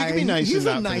nice guy. No, you can be nice He's and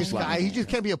a not nice finish guy. last. He just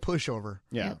can't be a pushover.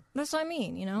 Yeah. That's what I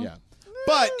mean, you know? Yeah.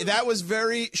 But that was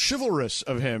very chivalrous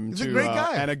of him He's to a great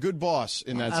guy. and a good boss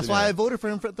in that That's scenario. why I voted for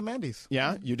him at the Mandy's.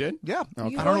 Yeah, you did? Yeah. You I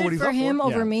don't know voted what he's for up him for.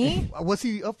 over Yeah. me, What's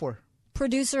he up for?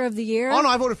 producer of the year. Oh, no,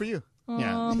 I voted for you.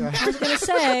 Yeah. I was gonna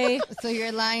say So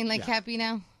you're lying like Cappy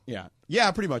now?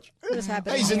 Yeah, pretty much. this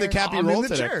happened. He's in the Cappy I'm role in the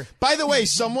today. chair. By the way,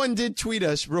 someone did tweet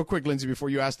us real quick, Lindsay, before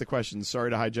you ask the question. Sorry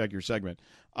to hijack your segment.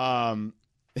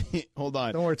 Hold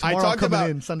on. Don't worry, I tomorrow I'm talked coming about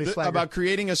in, Sunday Swagger. about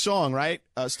creating a song, right?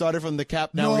 Started from the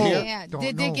cap, now No. we're here. Yeah. Don't-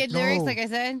 Did they no, get no. lyrics like I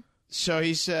said? So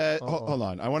he said, hold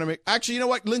on. I want to make. Actually, you know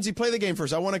what, Lindsay, play the game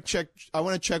first. I want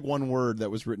to check one word that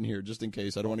was written here, just in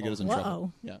case. I don't want to get us in trouble.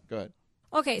 Uh-oh. Yeah, go ahead.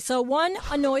 Okay, so one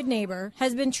annoyed neighbor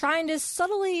has been trying to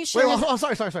subtly share Wait,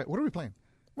 sorry. What are we playing?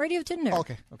 Radio Tinder. Oh,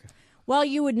 okay. Well,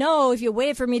 you would know if you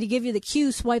waited for me to give you the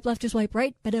cue, swipe left or swipe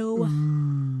right, but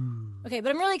Okay, but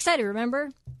I'm really excited,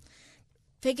 remember?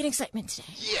 Faking excitement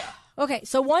today. Yeah. Okay,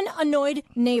 so one annoyed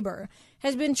neighbor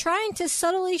has been trying to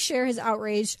subtly share his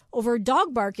outrage over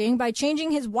dog barking by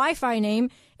changing his Wi-Fi name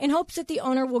in hopes that the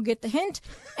owner will get the hint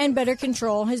and better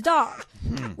control his dog.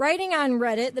 Writing on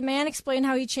Reddit, the man explained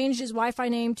how he changed his Wi-Fi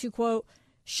name to, quote,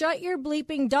 "Shut your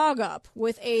bleeping dog up,"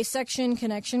 with a section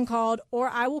connection called "Or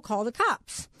I Will Call the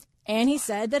Cops." And he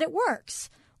said that it works.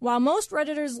 While most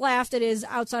Redditors laughed at his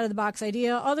outside-of-the-box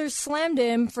idea, others slammed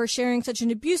him for sharing such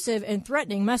an abusive and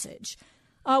threatening message.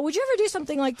 Would you ever do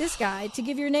something like this guy to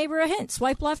give your neighbor a hint?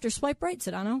 Swipe left or swipe right,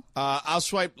 Sedano? I'll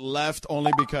swipe left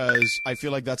only because I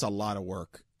feel like that's a lot of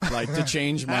work. Like to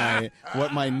change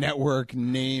what my network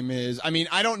name is. I mean,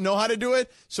 I don't know how to do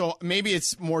it, so maybe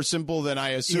it's more simple than I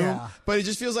assume. Yeah. But it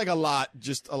just feels like a lot.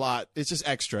 It's just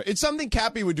extra. It's something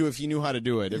Cappy would do if he knew how to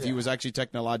do it, if he was actually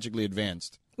technologically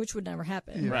advanced. Which would never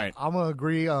happen. Yeah. Right. I'm going to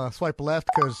agree, swipe left,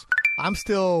 because I'm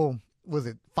still,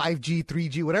 5G,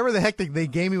 3G, whatever the heck they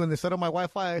gave me when they set up my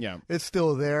Wi-Fi, it's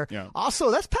still there. Yeah. Also,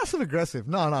 that's passive-aggressive.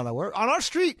 No. We're on our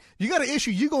street, you got an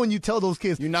issue. You go and you tell those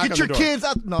kids, get your kids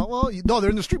out. No, they're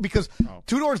in the street because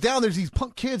 2 doors down, there's these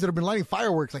punk kids that have been lighting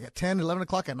fireworks like at 10, 11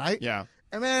 o'clock at night. Yeah.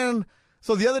 And then,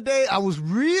 so the other day, I was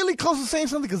really close to saying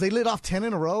something because they lit off 10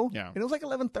 in a row. Yeah. And it was like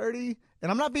 11:30.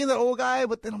 And I'm not being that old guy,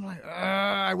 but then I'm like,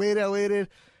 I waited.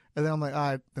 And then I'm like, all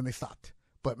right, then they stopped.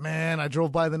 But, man, I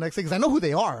drove by the next day because I know who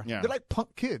they are. Yeah. They're like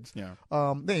punk kids. Yeah.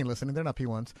 They ain't listening. They're not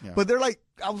P1s. Yeah. But they're like,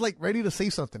 I was like ready to say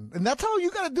something. And that's how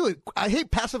you got to do it. I hate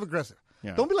passive-aggressive.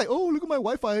 Yeah. Don't be like, oh, look at my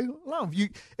Wi-Fi. No,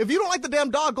 if you don't like the damn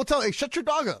dog, go tell, hey, shut your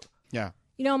dog up. Yeah.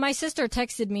 You know, my sister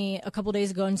texted me a couple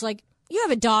days ago and it's like, you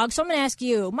have a dog, so I'm going to ask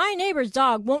you. My neighbor's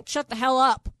dog won't shut the hell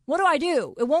up. What do I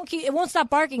do? It won't stop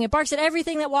barking. It barks at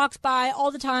everything that walks by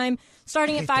all the time,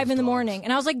 starting at 5 in the morning.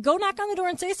 And I was like, go knock on the door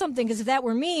and say something, because if that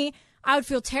were me, I would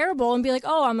feel terrible and be like,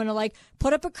 oh, I'm going to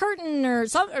put up a curtain or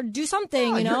do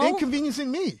something, you know? You're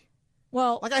inconveniencing me.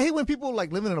 Well, I hate when people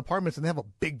living in apartments and they have a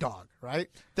big dog, right?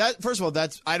 First of all,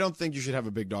 I don't think you should have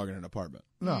a big dog in an apartment.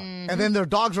 No. Mm-hmm. And then their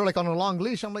dogs are on a long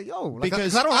leash. I'm like, yo,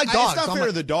 because I don't like dogs. It's not fair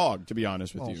to the dog, to be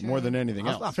honest with you, more than anything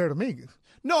else. It's not fair to me.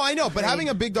 No, I know, but having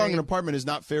a big dog in an apartment is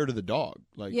not fair to the dog.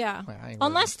 Yeah.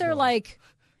 Unless they're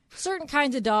certain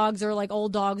kinds of dogs or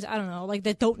old dogs, I don't know,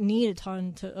 that don't need a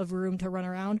ton of room to run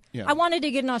around. Yeah. I wanted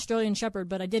to get an Australian Shepherd,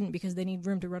 but I didn't because they need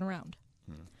room to run around.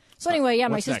 So anyway,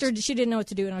 my sister, next? She didn't know what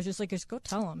to do, and I was just like, just go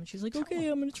tell them. And she's like, okay,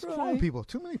 I'm going to try. What's wrong with people?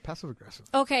 Too many passive-aggressive.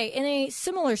 Okay, in a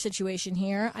similar situation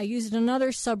here, I used another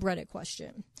subreddit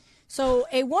question. So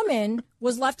a woman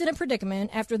was left in a predicament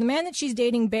after the man that she's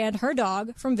dating banned her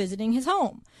dog from visiting his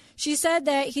home. She said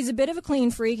that he's a bit of a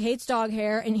clean freak, hates dog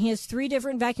hair, and he has 3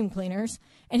 different vacuum cleaners,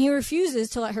 and he refuses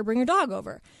to let her bring her dog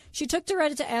over. She took to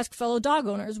Reddit to ask fellow dog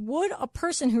owners, would a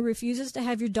person who refuses to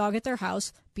have your dog at their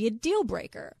house be a deal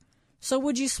breaker? So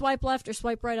would you swipe left or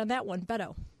swipe right on that one,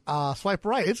 Beto? Swipe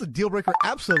right. It's a deal breaker.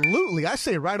 Absolutely. I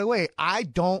say right away, I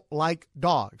don't like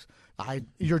dogs.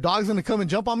 Your dog's going to come and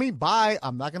jump on me. Bye.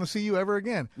 I'm not going to see you ever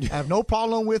again. I have no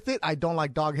problem with it. I don't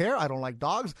like dog hair. I don't like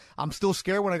dogs. I'm still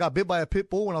scared when I got bit by a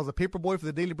pit bull when I was a paper boy for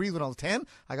the Daily Breeze when I was 10.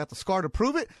 I got the scar to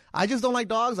prove it. I just don't like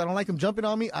dogs. I don't like them jumping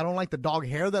on me. I don't like the dog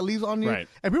hair that leaves on you. Right.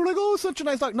 And people are like, oh, such a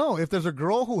nice dog. No, if there's a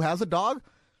girl who has a dog,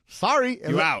 sorry.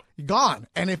 You're out. You're gone.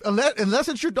 And unless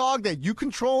it's your dog that you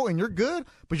control and you're good,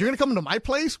 but you're going to come into my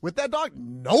place with that dog?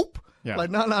 Nope. Yeah.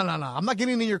 No. I'm not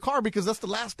getting in your car because that's the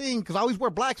last thing, because I always wear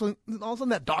black, so all of a sudden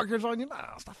that dog hair's on you. No,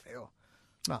 it's not fair.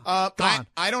 No, gone.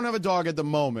 I don't have a dog at the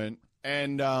moment,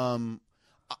 and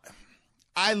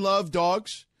I love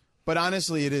dogs, but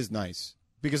honestly, it is nice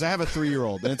because I have a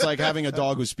 3-year-old, and it's like having a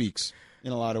dog who speaks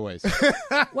in a lot of ways.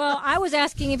 Well, I was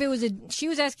asking if it was she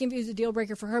was asking if it was a deal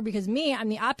breaker for her, because I'm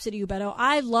the opposite of you, Beto.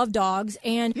 I love dogs,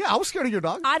 and yeah, I was scared of your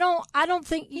dog. I don't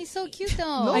think he's so cute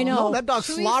though. No, I know. No, that dog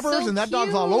slobbers, and that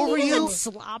dog's all over you.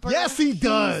 Slobber. Yes, he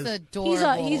does. He's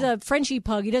adorable. He's a Frenchie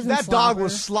pug. He doesn't. That slobber. dog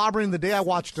was slobbering the day I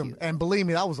watched him, and believe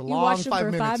me, that was a long 5 minutes. You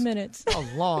watched him for 5 minutes. That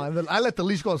was long. And I let the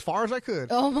leash go as far as I could.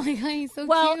 Oh my god, he's so cute.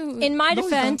 Well, in my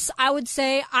defense, I would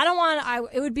say I don't want.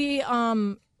 It would be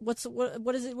what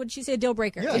is it? What did she say? A deal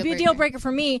breaker. Yeah. It'd be a deal breaker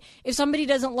for me if somebody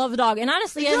doesn't love a dog. And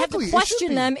honestly, I'd have to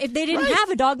question them if they didn't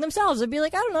have a dog themselves. I'd be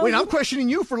like, I don't know. Wait, I'm questioning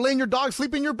you for letting your dog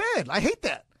sleep in your bed. I hate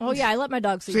that. Oh yeah, I let my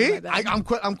dog sleep in my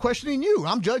bed. I'm questioning you.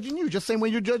 I'm judging you just the same way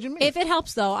you're judging me. If it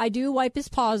helps, though, I do wipe his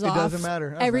paws off. It doesn't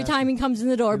matter. Every time he comes in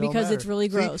the door because it's really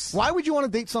gross. See, why would you want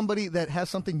to date somebody that has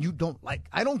something you don't like?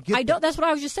 I don't get that. That's what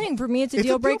I was just saying. For me, it's a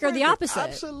deal breaker. The opposite.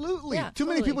 Absolutely. Yeah, Too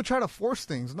many people try to force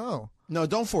things. No,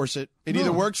 don't force it. It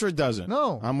either works or it doesn't.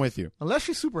 No. I'm with you. Unless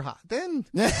she's super hot. Then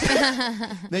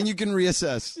then you can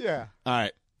reassess. Yeah. All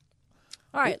right.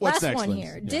 All right, What's last next, one Lindsay?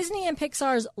 here. Yeah. Disney and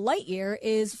Pixar's Lightyear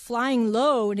is flying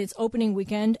low in its opening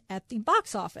weekend at the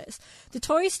box office. The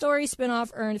Toy Story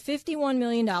spinoff earned $51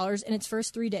 million in its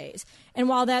first 3 days. And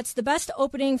while that's the best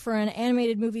opening for an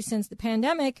animated movie since the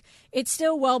pandemic, it's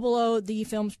still well below the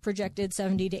film's projected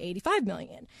 $70 to $85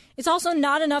 million. It's also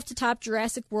not enough to top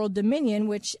Jurassic World Dominion,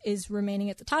 which is remaining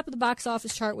at the top of the box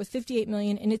office chart with $58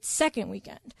 million in its second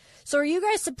weekend. So are you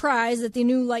guys surprised that the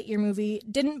new Lightyear movie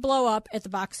didn't blow up at the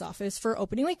box office for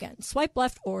opening weekend? Swipe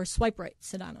left or swipe right,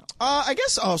 Sedano? I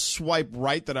guess I'll swipe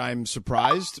right that I'm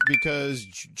surprised because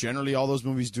generally all those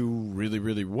movies do really,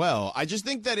 really well. I just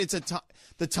think that it's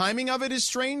the timing of it is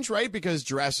strange, right? Because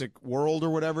Jurassic World or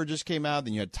whatever just came out,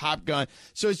 then you had Top Gun.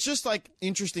 So it's just like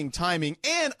interesting timing.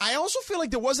 And I also feel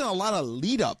like there wasn't a lot of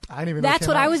lead up. I didn't even know That's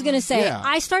what I was going to say. Yeah.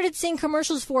 I started seeing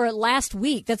commercials for it last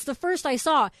week. That's the first I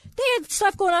saw. They had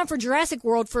stuff going on for Jurassic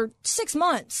World for 6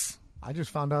 months. I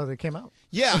just found out it came out.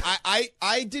 Yeah,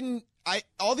 I didn't.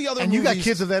 All the other And movies, you got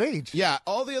kids of that age. Yeah,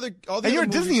 all the And other you're a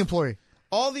movies, Disney employee.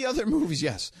 All the other movies,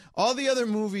 yes. All the other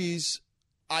movies,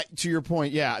 to your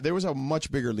point, yeah, there was a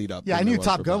much bigger lead up. Yeah, I than knew there was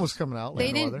Top for Gun Buzz. was coming out.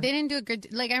 They didn't do a good.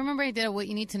 Like I remember I did a What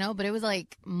You Need to Know, but it was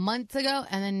like months ago,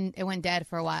 and then it went dead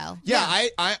for a while. Yeah,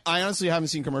 I honestly haven't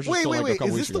seen commercials. till like a Wait. couple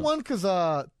Is weeks this the ago. one? Because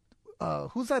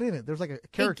who's that in it? There's like a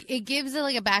character. It gives it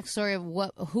like a backstory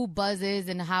of who Buzz is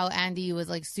and how Andy was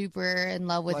like super in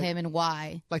love with him and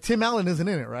why. Like Tim Allen isn't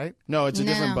in it, right? No, it's a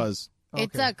No. different Buzz.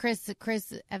 It's Okay.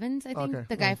 Chris Evans, I think, Okay.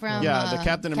 the guy from Yeah, the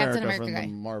Captain America from guy. the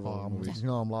Marvel movies.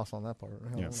 No, I'm lost on that part.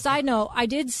 Yeah. Side note, I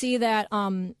did see that,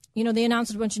 they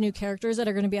announced a bunch of new characters that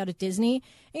are going to be out at Disney.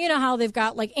 And you know how they've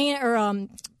got like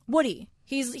Woody.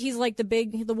 He's like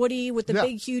the Woody with the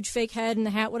big, huge fake head and the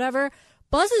hat, whatever.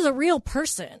 Buzz is a real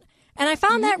person. And I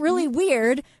found that really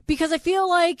weird because I feel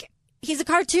like he's a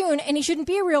cartoon and he shouldn't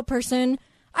be a real person.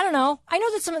 I don't know. I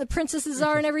know that some of the princesses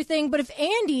are and everything, but if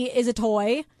Andy is a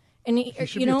toy, and He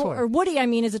should be a toy. or Woody,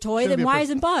 is a toy, Shouldn't be then a why person.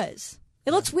 isn't Buzz?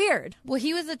 It looks weird. Well,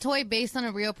 he was a toy based on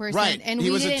a real person, Right, and he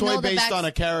we was a didn't toy know the based on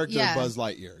a character, Yeah. Buzz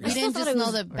Lightyear. We Yeah. didn't thought just it know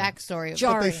was the backstory. Of it. But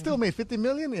jarring. they still made $50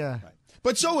 million. Yeah,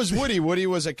 But so was Woody. Woody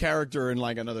was a character in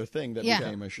like another thing that Yeah,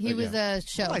 became a show. he was a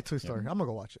show. I like Toy Story. I'm gonna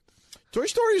go watch it. Toy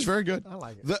Story is very good. I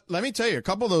like it. Let me tell you, a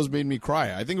couple of those made me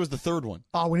cry. I think it was the third one.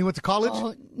 Oh, when he went to college.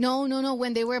 Oh, no!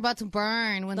 When they were about to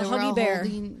burn, when The they were Huggy all Bear.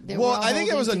 holding, they were Well, all I think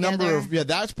it was a holding number together. of. Yeah,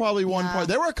 that's probably one Yeah. part.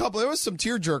 There were a couple. There was some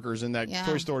tear jerkers in that Yeah.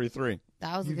 Toy Story 3.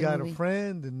 That was a You good got movie. a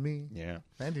friend in me. Yeah.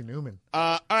 Randy Newman.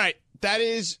 All right. That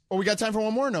is. Oh, we got time for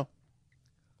one more? Or no.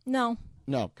 No.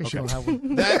 No. Because Okay. you don't have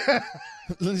one. That.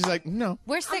 Lindsay's like, no.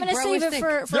 We're sick, I'm going to bro. save We're it sick.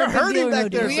 for They're a big hurting deal or back no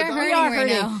there. deal. We are We hurting are right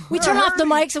hurting. now. We turn off the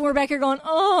mics and we're back here going,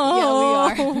 oh.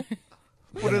 Yeah, we are.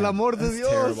 Por el amor de That's Dios.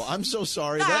 terrible. I'm so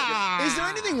sorry. Is there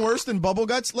anything worse than bubble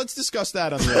guts? Let's discuss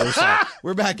that on the other side.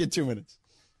 We're back in 2 minutes.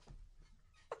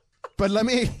 But let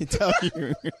me tell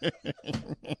you.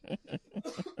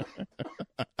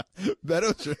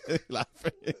 Beto's really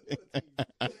laughing.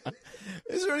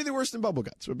 Is there anything worse than bubble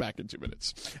guts? We're back in 2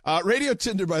 minutes. Radio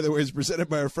Tinder, by the way, is presented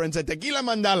by our friends at Tequila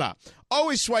Mandala.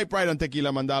 Always swipe right on Tequila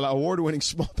Mandala, award-winning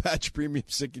small batch premium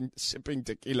sipping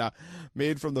tequila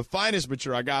made from the finest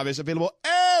mature agaves, available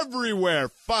everywhere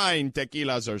fine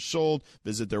tequilas are sold.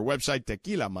 Visit their website,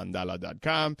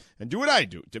 tequilamandala.com, and do what I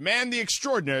do. Demand the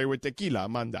extraordinary with Tequila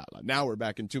Mandala. Now we're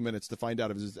back in 2 minutes to find out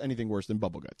if there's anything worse than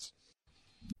bubble guts.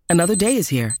 Another day is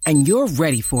here, and you're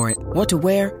ready for it. What to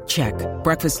wear? Check.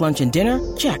 Breakfast, lunch, and dinner?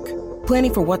 Check.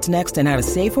 Planning for what's next and how to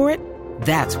save for it?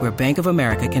 That's where Bank of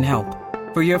America can help.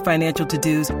 For your financial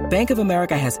to-dos, Bank of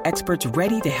America has experts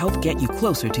ready to help get you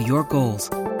closer to your goals.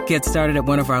 Get started at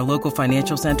one of our local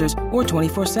financial centers or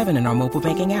 24/7 in our mobile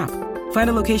banking app. Find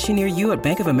a location near you at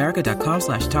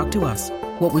bankofamerica.com/talktous.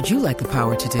 What would you like the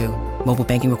power to do? Mobile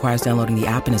banking requires downloading the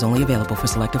app and is only available for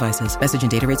select devices. Message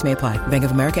and data rates may apply. Bank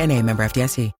of America NA, member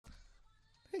FDIC.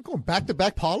 Hey, going back to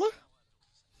back, Paula?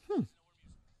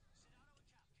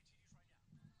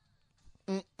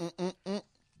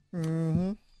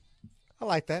 I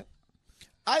like that.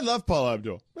 I love Paula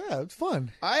Abdul. Yeah, it's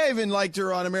fun. I even liked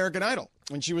her on American Idol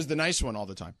when she was the nice one all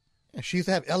the time. Yeah, she used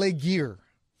to have LA gear.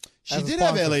 She as a did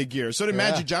have sponsor. LA gear. So did Yeah.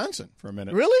 Magic Johnson for a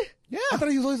minute. Really? Yeah. I thought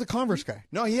he was always a Converse guy.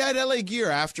 No, he had LA gear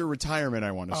after retirement,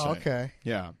 I want to say. Oh, okay.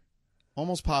 Yeah.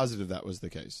 Almost positive that was the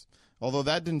case. Although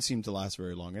that didn't seem to last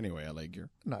very long anyway, LA gear.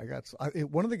 No,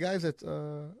 one of the guys that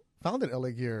founded LA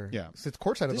Gear. Yeah. Sits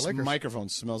courtside at the This Lakers. microphone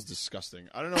smells disgusting.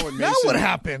 I don't know what Now Mason... what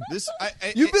happened? I,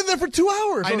 You've been there for 2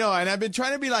 hours. I know, and I've been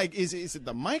trying to be like, is it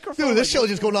the microphone? Dude, this Like, show's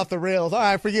just going off the rails. All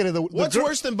right, forget it. What's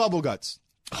worse than bubble guts?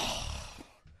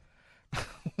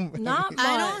 Not much.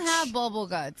 I don't have bubble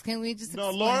guts. Can we just No,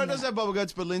 explain Laura that? doesn't have bubble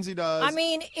guts, but Lindsay does. I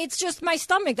mean, it's just my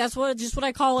stomach. That's what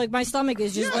I call like my stomach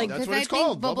is just like. that's Because what I it's think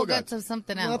called, bubble bubble guts guts. of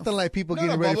something else. Nothing like people no,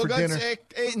 getting ready bubble for guts,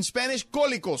 dinner. in Spanish,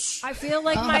 cólicos. I feel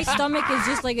like my stomach is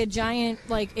just like a giant,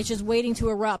 like it's just waiting to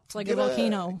erupt, like a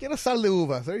volcano. Get a sal de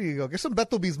uvas. There you go. Get some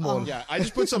Beto Bismol. Yeah, I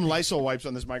just put some Lysol wipes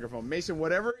on this microphone. Mason,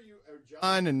 whatever you,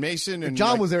 John and Mason and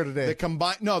John was there today.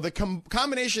 The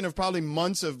combination of probably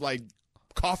months of like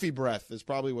coffee breath is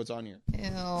probably what's on here. Ew,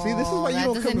 See, this is why you that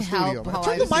don't come to doesn't help studio. Man. how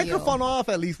Turn I the feel. microphone off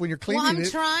at least when you're cleaning Well, I'm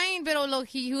it. trying, but look,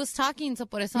 he was talking, so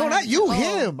por eso. No, not you, Oh.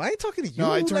 him. I ain't talking to you.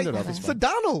 No, I turned like, it off. It's fine.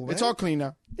 Sedano, man. It's all clean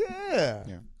now. Yeah.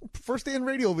 First day in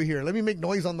radio over here. Let me make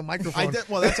noise on the microphone.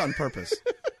 Well, that's on purpose.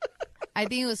 I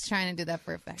think he was trying to do that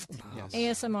for effect.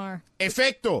 ASMR.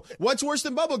 Efecto. What's worse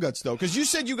than bubble guts, though? Because you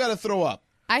said you got to throw up.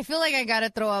 I feel like I gotta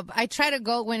throw up. I tried to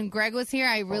go when Greg was here.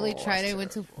 I really tried. I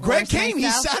went to Greg force came. He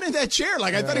myself. sat in that chair.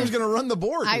 Like, I thought he was going to run the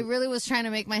board. I really was trying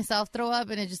to make myself throw up,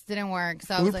 and it just didn't work.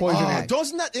 So I was Food like, poisoning.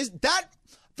 doesn't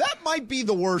that might be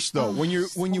the worst, though. when you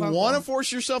horrible. want to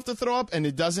force yourself to throw up and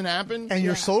it doesn't happen. and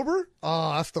you're sober?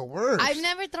 Oh, that's the worst. I've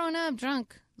never thrown up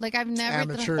drunk. Like I've never.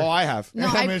 Amateur. Oh, I have. No,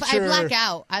 I Amateur. black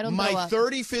out. I don't My throw up.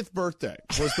 35th birthday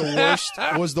was the worst.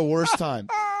 Was the worst time.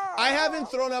 I haven't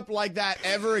thrown up like that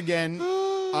ever again,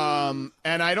 and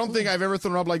I don't think I've ever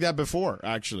thrown up like that before.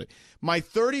 Actually, my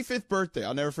 35th birthday,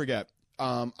 I'll never forget.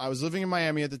 I was living in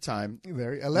Miami at the time.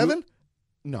 There, 11?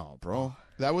 No, bro,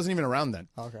 that wasn't even around then.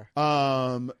 Okay.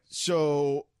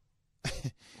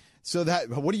 So that.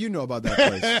 What do you know about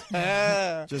that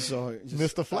place? just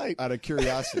Missed the flight. out of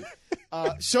curiosity.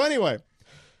 So anyway,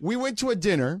 we went to a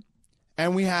dinner,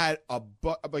 and we had a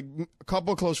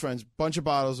couple of close friends, bunch of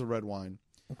bottles of red wine.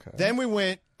 Okay. Then we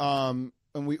went and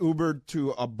we Ubered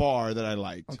to a bar that I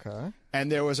liked. Okay.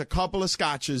 And there was a couple of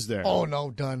scotches there. Oh,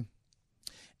 no, done.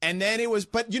 And then it was,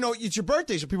 but it's your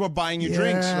birthday, so people are buying you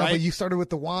drinks, right? But you started with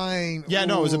the wine. Yeah,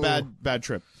 no, it was a Ooh. bad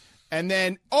trip. And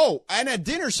then, and at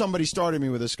dinner, somebody started me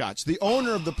with a scotch. The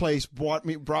owner of the place brought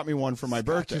me one for my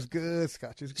birthday.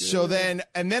 Scotch is good. So then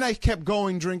I kept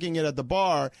going, drinking it at the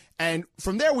bar. And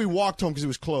from there, we walked home because it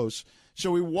was close.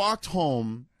 So we walked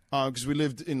home because we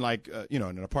lived in in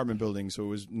an apartment building. So it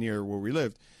was near where we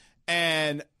lived.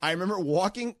 And I remember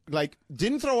walking,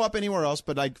 didn't throw up anywhere else,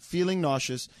 but feeling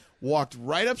nauseous, walked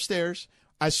right upstairs.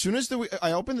 As soon as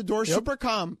I opened the door, super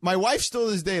calm. My wife still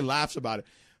to this day laughs about it.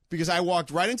 Because I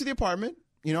walked right into the apartment.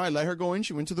 I let her go in.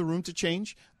 She went to the room to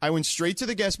change. I went straight to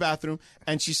the guest bathroom.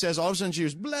 And she says, all of a sudden, she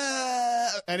was, blah.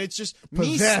 And it's just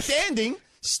Possessed. me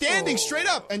standing straight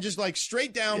up and just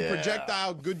straight down,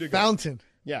 projectile, good to go. Fountain.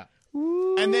 Yeah.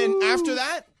 And then after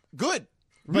that, good.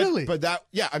 Really? But that,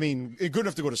 I mean, good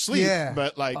enough to go to sleep. Yeah.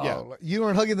 But You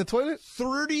weren't hugging the toilet?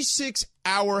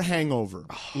 36-hour hangover.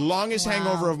 Longest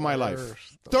hangover of my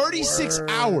life. 36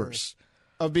 hours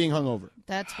of being hungover.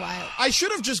 That's wild. I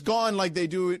should have just gone like they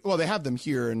do. Well, they have them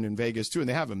here and in Vegas too, and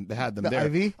they had them The there.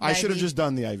 IV? I should have IV? just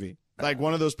done the IV. Like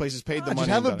one of those places paid the money. Just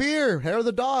have and a done it. beer. Hair of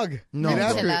the dog. No, Get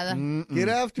after Michelada. it. Get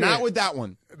after Not it. with that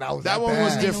one. That one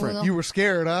was bad. different. You were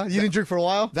scared, huh? You didn't drink for a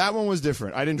while? That one was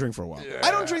different. I didn't drink for a while.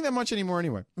 I don't drink that much anymore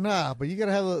anyway. Nah, but you got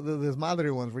to have those madre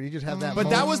ones where you just have that But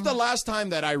moment. that was the last time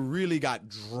that I really got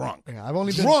drunk. Yeah, I've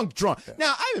only been... Drunk.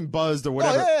 Now, I haven't buzzed or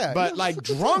whatever. yeah. But Yeah,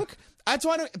 drunk, that's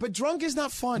why but drunk is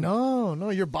not fun. No,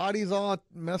 your body's all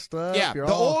messed up. Yeah, You're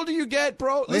the all... older you get,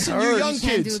 bro, listen, you hurts. young You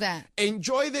can't kids, do that.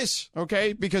 enjoy this,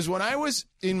 okay? Because when I was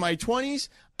in my 20s,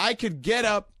 I could get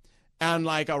up on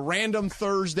a random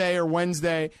Thursday or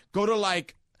Wednesday, go to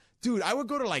dude, I would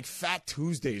go to Fat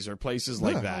Tuesdays or places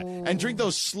like that and drink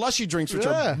those slushy drinks, which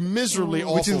are miserably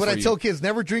awful. Which is what for I you. tell kids,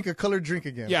 never drink a colored drink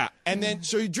again. Yeah, and then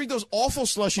so you drink those awful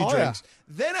slushy Oh, drinks.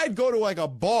 Then I'd go to a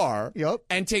bar Yep.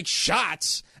 and take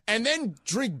shots and then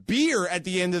drink beer at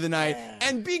the end of the night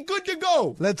and be good to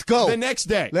go. Let's go. The next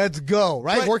day. Let's go,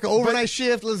 right? But- Work an overnight but-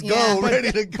 shift. Let's Yeah. go.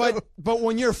 Ready to go. But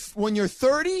when you're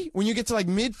 30, when you get to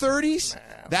mid 30s,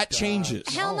 that changes.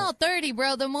 Hell no, 30,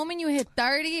 bro. The moment you hit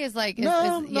 30 is no,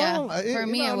 for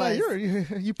me it was.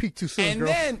 You peaked too soon, And girl.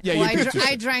 then Well, you picked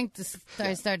I drank.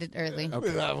 I started early.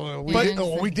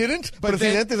 We didn't. But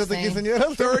then- Presidente, that's against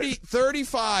señora.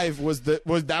 35 was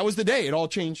the day. It all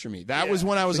changed for me. That was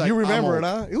when I was So like, you remember I'm it,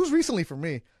 old. huh? It was recently for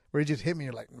me where it just hit me.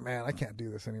 You're like, man, I can't do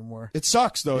this anymore. It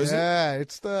sucks though, isn't it? Yeah,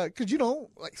 it's because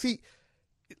see,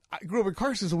 I grew up in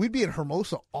Carson, so we'd be in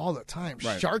Hermosa all the time.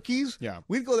 Right. Sharky's, Yeah.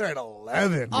 we'd go there at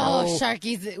 11. Oh, bro.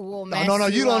 Sharky's will mess No,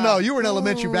 you don't up. know. You were in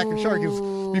elementary back in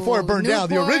Sharky's before it burned down.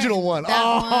 The Newport, original one.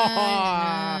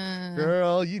 that one.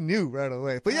 Girl, you knew right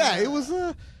away. But yeah, it was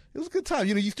a good time.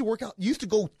 You used to work out. You used to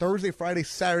go Thursday, Friday,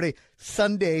 Saturday,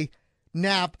 Sunday,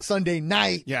 nap Sunday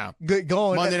night. Yeah. Get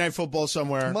going. Monday Night Football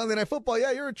somewhere. Monday Night Football.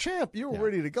 Yeah, you're a champ. You're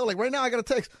ready to go. Like right now, I got a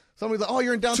text. Somebody's like, "Oh,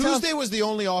 you're in downtown." Tuesday was the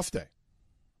only off day.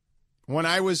 When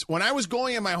I was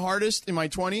going at my hardest in my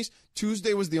 20s,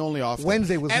 Tuesday was the only off day.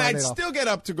 Wednesday was and my I'd night off. still get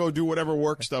up to go do whatever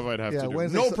work stuff I'd have to do.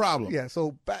 Wednesday, no problem. Yeah,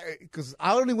 so because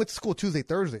I only went to school Tuesday,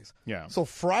 Thursdays. Yeah. So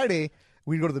Friday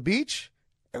we'd go to the beach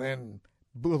and then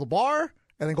go to the bar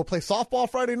and then go play softball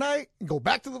Friday night and go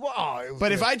back to the bar. Oh, it was But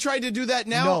good. if I tried to do that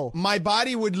now, my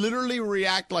body would literally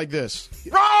react like this.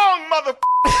 Wrong, mother.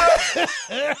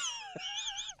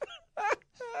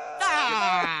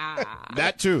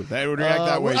 That too. That would react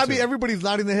that way. I too. mean, everybody's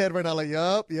nodding their head right now, like,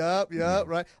 yup,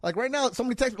 right? Like right now,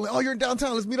 somebody texted me, like, "Oh, you're in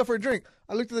downtown. Let's meet up for a drink."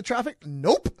 I looked at the traffic.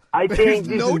 Nope. I think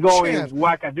this is going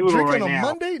wackadoodle Drinking right on a now.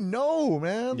 Monday? No,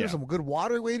 man. Yeah. There's some good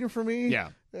water waiting for me. Yeah.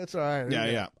 That's all right.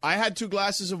 Yeah. I had 2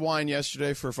 glasses of wine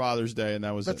yesterday for Father's Day, and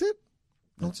that was That's it?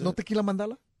 No tequila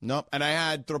mandala? Nope. And I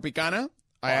had Tropicana.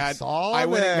 I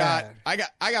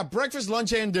got breakfast,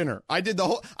 lunch, and dinner. I did the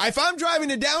whole. If I'm driving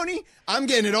to Downey, I'm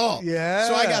getting it all. Yeah.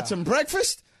 So I got some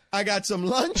breakfast, I got some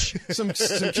lunch, some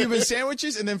Cuban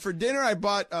sandwiches, and then for dinner I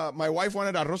bought. My wife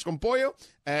wanted arroz con pollo,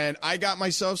 and I got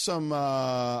myself some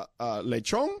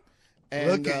lechon. And,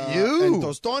 Look at you. And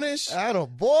tostones.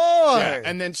 Attaboy. Yeah.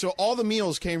 And then so all the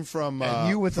meals came from. And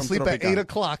you went to sleep at 8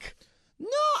 o'clock. No,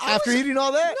 after eating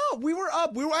all that? No, we were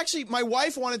up. We were actually. My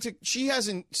wife wanted to. She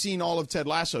hasn't seen all of Ted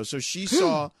Lasso, so she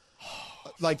saw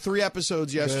like 3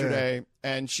 episodes yesterday,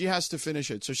 and she has to finish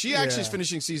it. So she actually is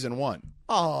finishing season 1.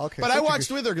 Oh, okay. But I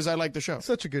watched with her because I like the show.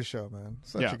 Such a good show, man.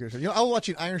 Such a good show. You know, I was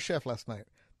watching Iron Chef last night.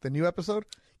 The new episode.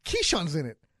 Keyshawn's in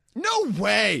it. No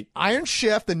way. Iron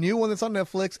Chef, the new one that's on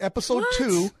Netflix, episode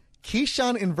 2.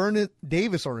 Keyshawn and Vernon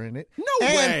Davis are in it. No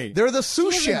way. They're the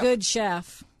sous He's chef. a good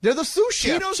chef. They're the sous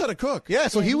chef. He knows how to cook. Yeah,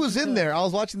 so he was in there. I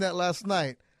was watching that last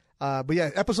night. But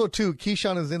yeah, episode 2,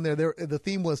 Keyshawn is in there. The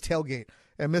theme was tailgate.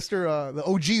 And the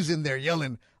OG's in there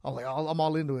yelling. I'm like, I'm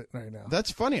all into it right now.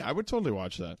 That's funny. I would totally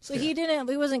watch that. So he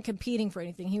wasn't competing for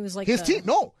anything. He was like his team.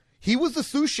 No, he was the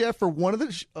sous chef for one of the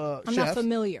I'm chefs. not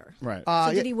familiar. Right.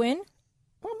 So did he win?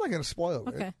 Well, I'm not going to spoil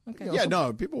it. Okay. You know, Yeah,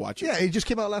 no, people watch it. Yeah, it just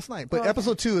came out last night. But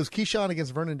episode 2 is Keyshawn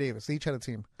against Vernon Davis. They each had a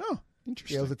team. Oh,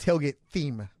 interesting. Yeah, it was a tailgate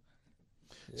theme.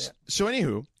 Yeah. So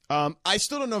anywho, I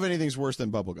still don't know if anything's worse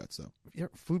than bubble guts, though.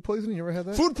 Food poisoning? You ever had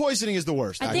that? Food poisoning is the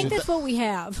worst. I think that's what we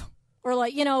have. Or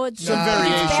like, it's Some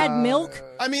variation. bad milk.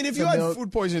 I mean, if you had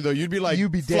food poisoning, though, you'd be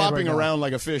dead flopping right now. around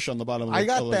like a fish on the bottom of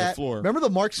the floor. Remember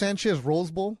the Mark Sanchez Rose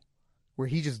Bowl where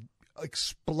he just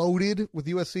exploded with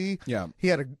USC? Yeah. He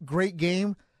had a great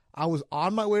game. I was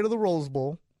on my way to the Rose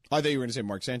Bowl. I thought you were going to say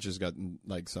Mark Sanchez got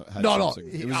had No. something.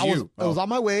 It was you. I was on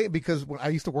my way because when I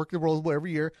used to work the Rose Bowl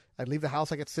every year. I'd leave the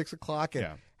house like at 6 o'clock, and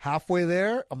halfway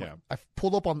there, I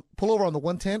pull over on the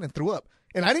 110 and threw up.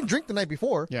 And I didn't drink the night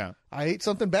before. Yeah. I ate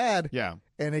something bad. Yeah.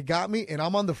 And it got me, and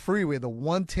I'm on the freeway, the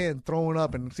 110, throwing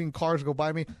up and seeing cars go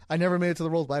by me. I never made it to the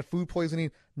Rose Bowl. I had food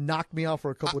poisoning, knocked me out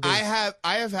for a couple of days.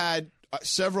 I have had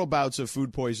several bouts of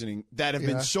food poisoning that have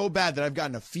been so bad that I've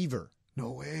gotten a fever.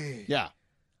 No way. Yeah.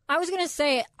 I was gonna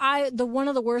say one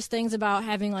of the worst things about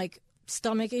having like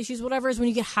stomach issues, whatever, is when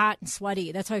you get hot and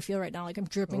sweaty. That's how I feel right now. Like I'm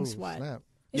dripping sweat. Snap.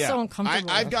 It's so uncomfortable.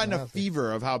 I've gotten a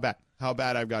fever of how bad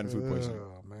I've gotten food poisoning.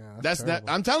 Oh man, that's that.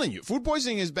 I'm telling you, food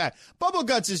poisoning is bad. Bubble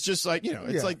guts is just like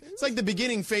it's like the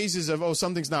beginning phases of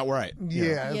something's not right.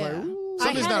 Yeah. Yeah. Like, ooh.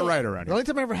 Something's not right around The here. only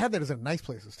time I ever had that is at nice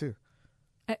places too.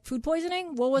 Food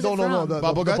poisoning? What was it No, from? the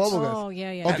Bubble the guts? bubble guts. Oh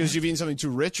yeah. Oh, because you've eaten something too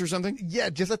rich or something? Yeah,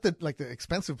 just at the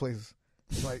expensive places.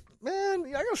 Like, man,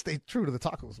 I gotta stay true to the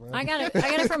tacos, man. I got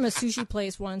it from a sushi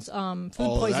place once. Food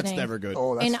poisoning. That's never good.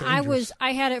 Oh, that's and dangerous.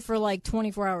 I had it for like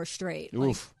 24 hours straight.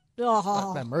 Oof.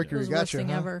 That mercury it was the got worst you, thing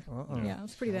huh? ever. Yeah, it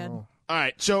was pretty bad. All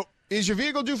right, so is your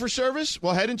vehicle due for service?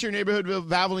 Well, head into your neighborhood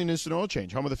Valvoline Instant Oil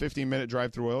Change, home of the 15-minute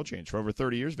drive-through oil change. For over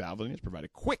 30 years, Valvoline has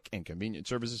provided quick and convenient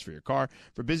services for your car.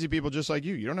 For busy people just like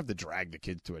you, you don't have to drag the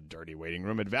kids to a dirty waiting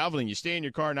room. At Valvoline, you stay in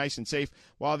your car nice and safe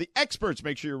while the experts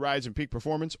make sure your ride's in peak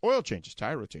performance. Oil changes,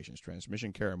 tire rotations,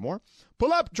 transmission care, and more.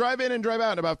 Pull up, drive in, and drive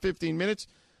out in about 15 minutes.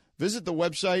 Visit the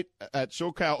website at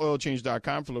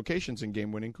SoCalOilChange.com for locations and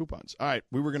game-winning coupons. All right,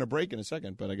 we were going to break in a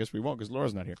second, but I guess we won't because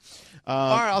Laura's not here.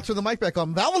 All right, I'll turn the mic back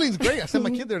on. Valvoline's great. I sent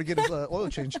my kid there to get his oil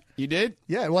change. You did?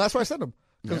 Yeah, well, that's why I sent him.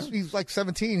 Because he's like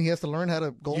 17. He has to learn how to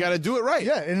go. You got to do it right.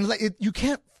 Yeah, and it's like you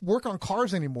can't work on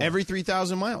cars anymore. Every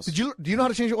 3,000 miles. Do you know how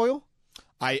to change your oil?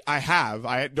 I have.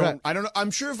 I don't know.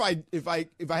 I'm sure if I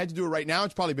had to do it right now,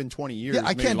 it's probably been 20 years. Yeah,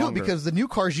 I can't longer. do it because the new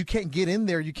cars, you can't get in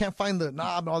there. You can't find the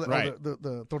knob and all that. Right.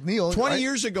 The tornillo. 20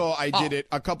 years ago, I did it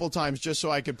a couple times just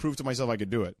so I could prove to myself I could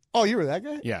do it. Oh, you were that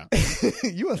guy? Yeah.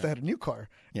 You must have had a new car.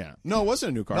 Yeah. No, it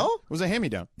wasn't a new car. No? It was a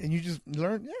hand-me-down. And you just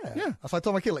learned? Yeah. Yeah. That's why I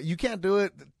told my kid, like, you can't do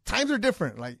it. Times are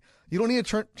different. Like, you don't need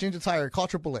to change a tire. Call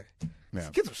AAA. Yeah.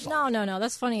 Kids are soft. No.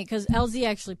 That's funny because LZ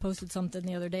actually posted something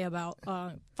the other day about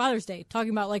Father's Day, talking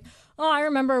about like, I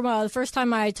remember the first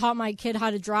time I taught my kid how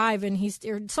to drive, and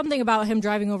or something about him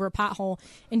driving over a pothole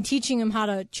and teaching him how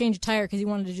to change a tire because he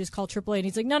wanted to just call AAA. And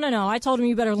he's like, no. I told him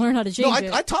you better learn how to change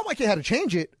it. I taught my kid how to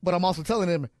change it, but I'm also telling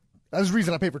him that's the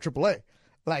reason I pay for AAA.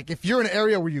 Like, if you're in an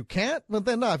area where you can't, but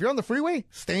then no, if you're on the freeway,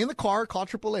 stay in the car, call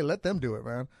AAA, let them do it,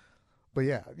 man. But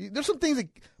yeah, there's some things that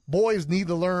boys need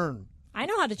to learn. I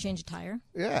know how to change a tire.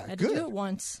 Yeah, I had good. to do it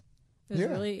once.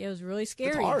 It was really scary.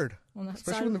 It's hard, On the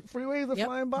especially side when of- the freeways are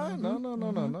flying by. No,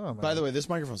 man. By the way, this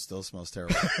microphone still smells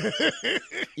terrible.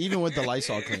 Even with the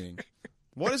Lysol cleaning.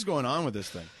 What is going on with this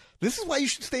thing? This is why you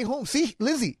should stay home. See,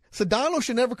 Lindsay, Sedano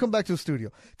should never come back to the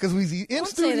studio because he's in Don't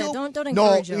studio. say that. Don't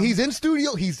encourage him. He's in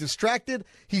studio. He's distracted.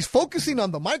 He's focusing on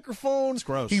the microphone. It's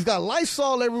gross. He's got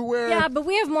Lysol everywhere. Yeah, but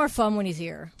we have more fun when he's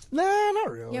here. Nah,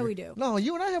 not really. Yeah, we do. No,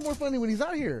 you and I have more fun when he's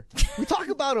out here. We talk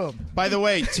about him. By the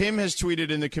way, Tim has tweeted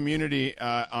in the community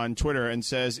on Twitter and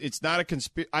says,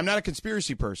 I'm not a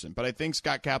conspiracy person, but I think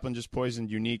Scott Kaplan just poisoned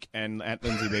Unique and at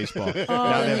Lindsay Baseball.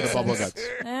 Now they have the bubble guts.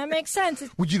 That makes sense.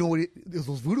 Would you know what it is?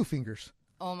 Those voodoo fingers.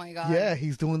 Oh my god. Yeah,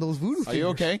 he's doing those voodoo fingers. Are you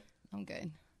okay? I'm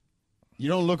good. You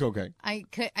don't look okay. I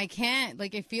can't.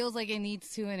 Like, it feels like it needs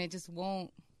to, and it just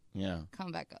won't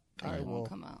come back up. Like, it won't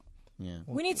come out. Yeah.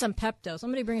 We need some Pepto.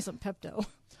 Somebody bring us some Pepto.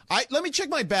 Let me check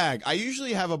my bag. I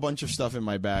usually have a bunch of stuff in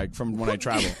my bag from when I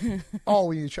travel. Oh,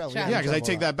 when you travel. Yeah, because I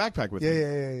take that backpack with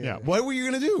me. Yeah. What were you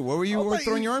going to do? What were you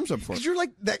throwing your arms up for? Because you're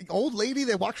like that old lady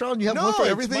that walks around and you have No, one for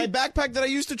it's everything. my backpack that I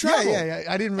used to travel. Yeah.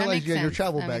 I didn't realize makes you had your sense.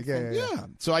 travel That bag. makes Yeah. Yeah.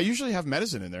 So I usually have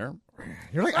medicine in there.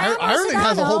 You're like, I Ireland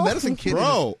has a whole know. medicine kit.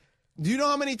 Bro, do you know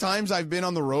how many times I've been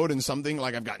on the road and something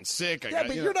like I've gotten sick? Yeah,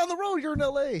 but you're down the road. You're in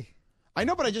L.A. I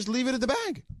know, but I just leave it at the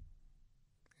bag.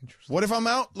 What if I'm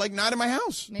out, like, not in my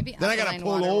house? Maybe then I got to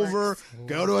alkaline pull water over, works.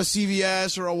 go to a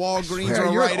CVS or a Walgreens or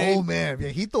a You're Rite an Aid. old man.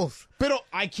 Viejitos. But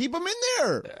I keep them in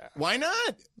there. Why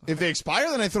not? If they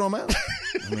expire, then I throw them out.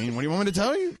 I mean, what do you want me to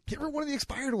tell you? Get rid of one of the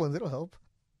expired ones. It'll help.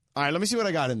 All right, let me see what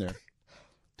I got in there.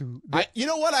 Dude, You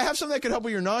know what? I have something that could help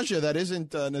with your nausea that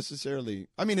isn't necessarily...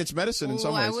 I mean, it's medicine in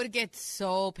some ways. I would get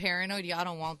so paranoid. Y'all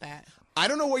don't want that. I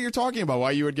don't know what you're talking about,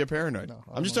 why you would get paranoid.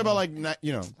 I'm just talking about,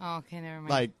 like, Oh, okay, never mind.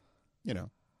 like,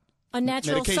 A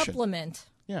natural Medication. supplement.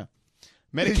 yeah. Does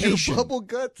Medication. your bubble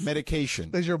guts? Medication.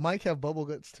 Does your mic have bubble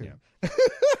guts too? Yeah.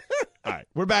 All right,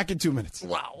 we're back in 2 minutes.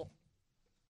 Wow.